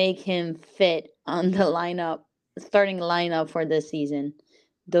to make him fit on the starting lineup for this season.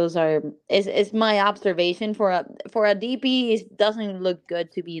 It's my observation for a DP. It doesn't look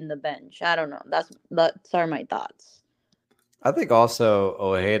good to be in the bench. I don't know. That's are my thoughts. I think also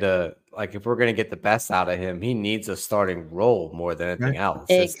Ojeda, like, if we're going to get the best out of him, he needs a starting role more than anything else.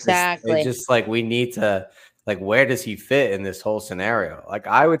 Exactly. It's just like we need to, like, where does he fit in this whole scenario? Like,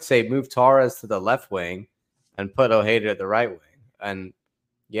 I would say move Torres to the left wing and put Ojeda at the right wing. And,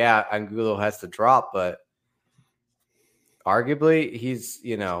 yeah, Angulo has to drop, but arguably he's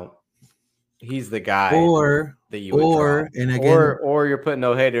the guy that you would drop. And again, or you're putting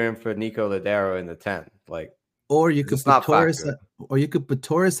Ojeda in for Nico Lodero in the 10. Like, or you could put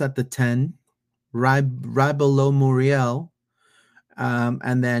Torres at the 10, right below Muriel,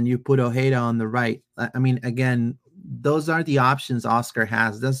 and then you put Ojeda on the right. I mean, again, those are the options Oscar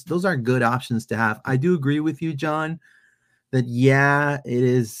has. Those are good options to have. I do agree with you, John, that it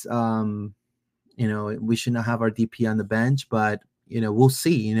is. We should not have our DP on the bench, but we'll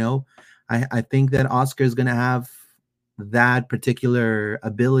see. I think that Oscar is going to have that particular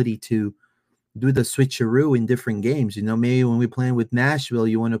ability to do the switcheroo in different games. Maybe when we're playing with Nashville,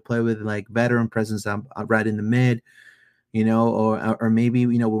 you want to play with like veteran presence right in the mid, or maybe,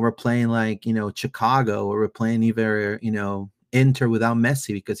 when we're playing like, Chicago, or we're playing either, Inter without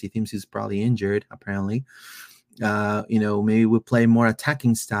Messi because he thinks he's probably injured, apparently. Maybe we'll play more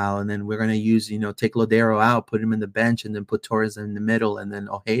attacking style, and then we're going to use, take Lodero out, put him in the bench, and then put Torres in the middle, and then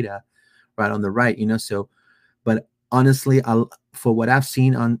Ojeda right on the right, but honestly, for what I've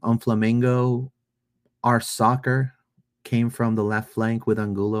seen on Flamengo, our soccer came from the left flank with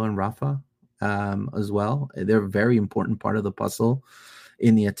Angulo and Rafa as well. They're a very important part of the puzzle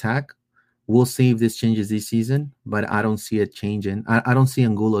in the attack. We'll see if this changes this season, but I don't see it changing. I don't see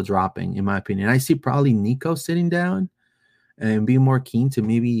Angulo dropping, in my opinion. I see probably Nico sitting down and be more keen to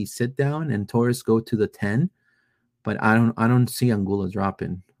maybe sit down and Torres go to the 10, but I don't see Angulo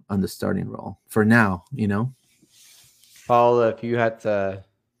dropping on the starting role for now, Paula, if you had to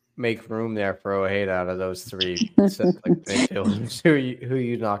make room there for Ojeda out of those three midfielders, who are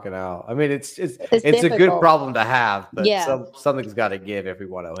you knocking out? I mean, it's a good problem to have, but something's got to give if we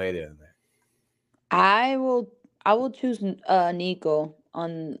want Ojeda in there. I will choose Nico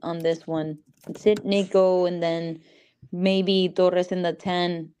on this one. Sit Nico, and then maybe Torres in the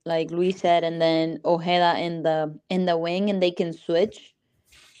 10, like Luis said, and then Ojeda in the wing, and they can switch.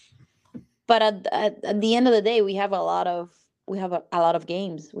 But at the end of the day, we have a lot of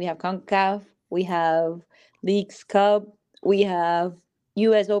games. We have CONCACAF, we have Leagues Cup, we have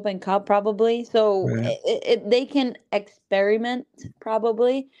U.S. Open Cup probably. So they can experiment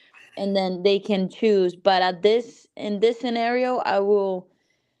probably, and then they can choose. But in this scenario, I will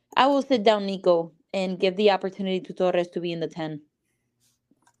sit down Nico and give the opportunity to Torres to be in the 10.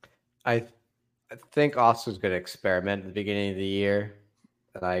 I think Oscar's going to experiment at the beginning of the year.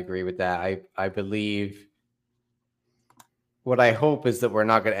 And I agree with that. I believe what I hope is that we're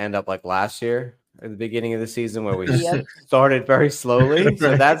not going to end up like last year at the beginning of the season where we started very slowly.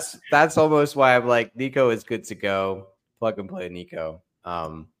 So that's almost why I'm like, Nico is good to go. Plug and play Nico.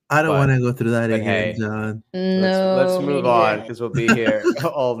 I don't want to go through that again, hey, John. Let's move on because we'll be here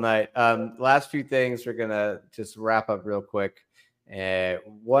all night. Last few things we're going to just wrap up real quick.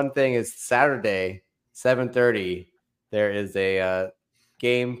 One thing is Saturday, 7:30, there is a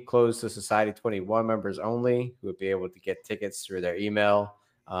game closed to Society 21 members only who would be able to get tickets through their email.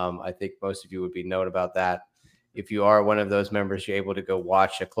 I think most of you would be known about that. If you are one of those members, you're able to go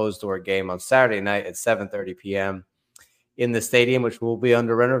watch a closed-door game on Saturday night at 7:30 p.m. in the stadium, which will be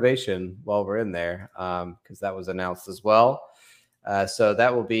under renovation while we're in there because that was announced as well. So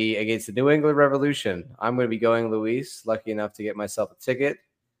that will be against the New England Revolution. I'm going to be going, Luis, lucky enough to get myself a ticket.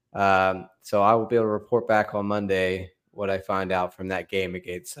 So I will be able to report back on Monday what I find out from that game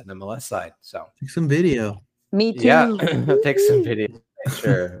against an MLS side. So take some video. Me too. Yeah, take some video.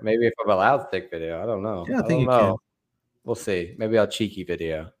 Sure. Maybe if I'm allowed to take video. I don't know. Yeah, I think don't know. We'll see. Maybe I'll cheeky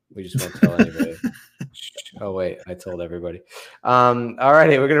video. We just won't tell anybody. Oh, wait. I told everybody. All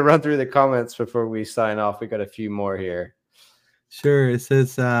righty. We're going to run through the comments before we sign off. We got a few more here. Sure. It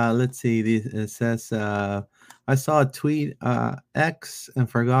says, let's see. It says, I saw a tweet, X, and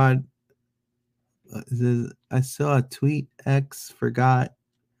forgot. It says, I saw a tweet, X, forgot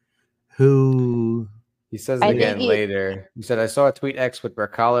who. He says it again later. He said, I saw a tweet X with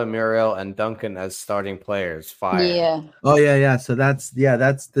Berkala, Muriel, and Duncan as starting players. Fire. Yeah. Oh, yeah. So that's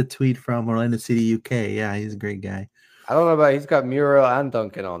the tweet from Orlando City, UK. Yeah, he's a great guy. I don't know about he's got Muriel and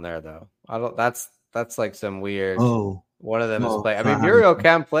Duncan on there though. That's like some weird. Oh. One of them is playing. I mean, Muriel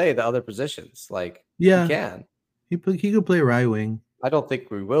can play the other positions. Like, yeah, he can. He could play right wing. I don't think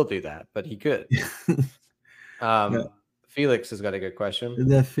we will do that, but he could. Yeah. Felix has got a good question.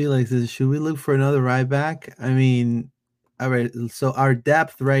 That Felix is, should we look for another right back? I mean, all right. So our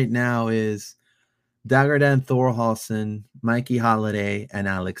depth right now is Dagerdan Thorhalsen, Mikey Holiday, and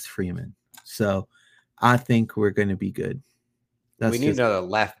Alex Freeman. So I think we're going to be good. We need another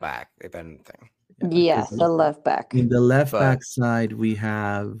left back, if anything. Yes, the left back. In the left back side, we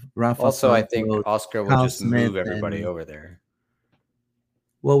have Rafa. Also, Santos, I think Oscar will just move everybody over there.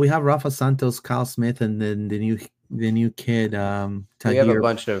 Well, we have Rafa Santos, Kyle Smith, and then the new kid. Tahir. We have a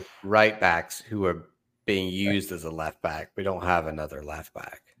bunch of right backs who are being used as a left back. We don't have another left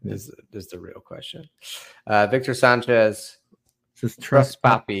back. Is the real question. Victor Sanchez says trust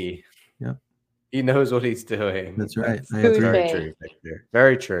Papi. Yeah. He knows what he's doing. That's right. That's very true, Victor.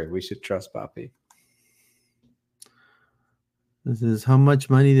 Very true. We should trust Papi. This is, how much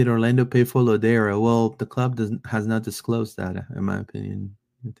money did Orlando pay for Lodero? Well, the club has not disclosed that, in my opinion.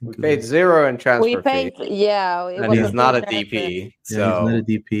 We paid $0 in transfer fee. Yeah, it and was he's not a DP. So yeah, he's not a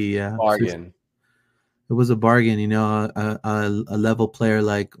DP. Yeah, bargain. It was a bargain, you know. A level player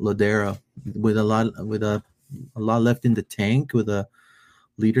like Lodero with a lot left in the tank with a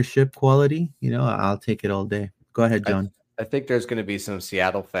leadership quality. You know, I'll take it all day. Go ahead, John. I think there's going to be some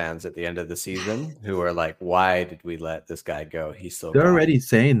Seattle fans at the end of the season who are like, "Why did we let this guy go? He's so." They're already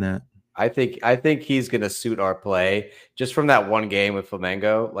saying that. I think he's going to suit our play just from that one game with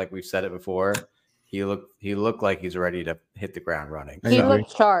Flamengo. Like we've said it before, he looked like he's ready to hit the ground running. He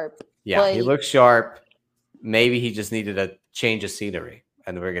looked sharp. Yeah, he looked sharp. Maybe he just needed a change of scenery,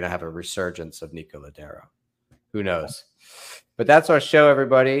 and we're going to have a resurgence of Nico Lodero. Who knows? But that's our show,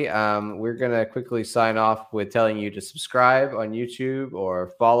 everybody. We're going to quickly sign off with telling you to subscribe on YouTube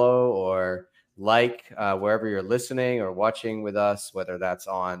or follow or like wherever you're listening or watching with us, whether that's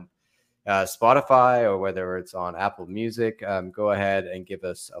on Spotify or whether it's on Apple Music. Go ahead and give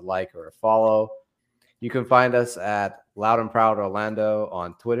us a like or a follow. You can find us at Loud and Proud Orlando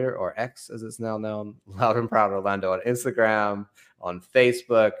on Twitter, or X as it's now known, Loud and Proud Orlando on Instagram, on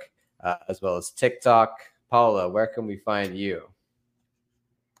Facebook, as well as TikTok. Paula, where can we find you?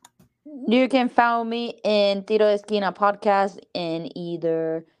 You can find me in Tiro de Esquina podcast in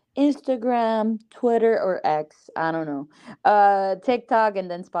either Instagram, Twitter, or X. I don't know. TikTok and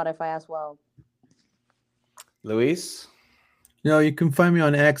then Spotify as well. Luis? You can find me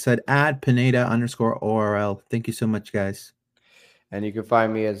on X at @Pineda_ORL. Thank you so much, guys. And you can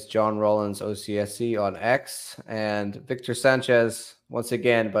find me as John Rollins OCSC on X. And Victor Sanchez, once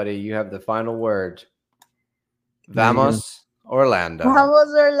again, buddy, you have the final word. Vamos, Orlando. Vamos,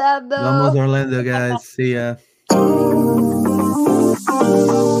 Orlando. Vamos, Orlando, guys. See ya.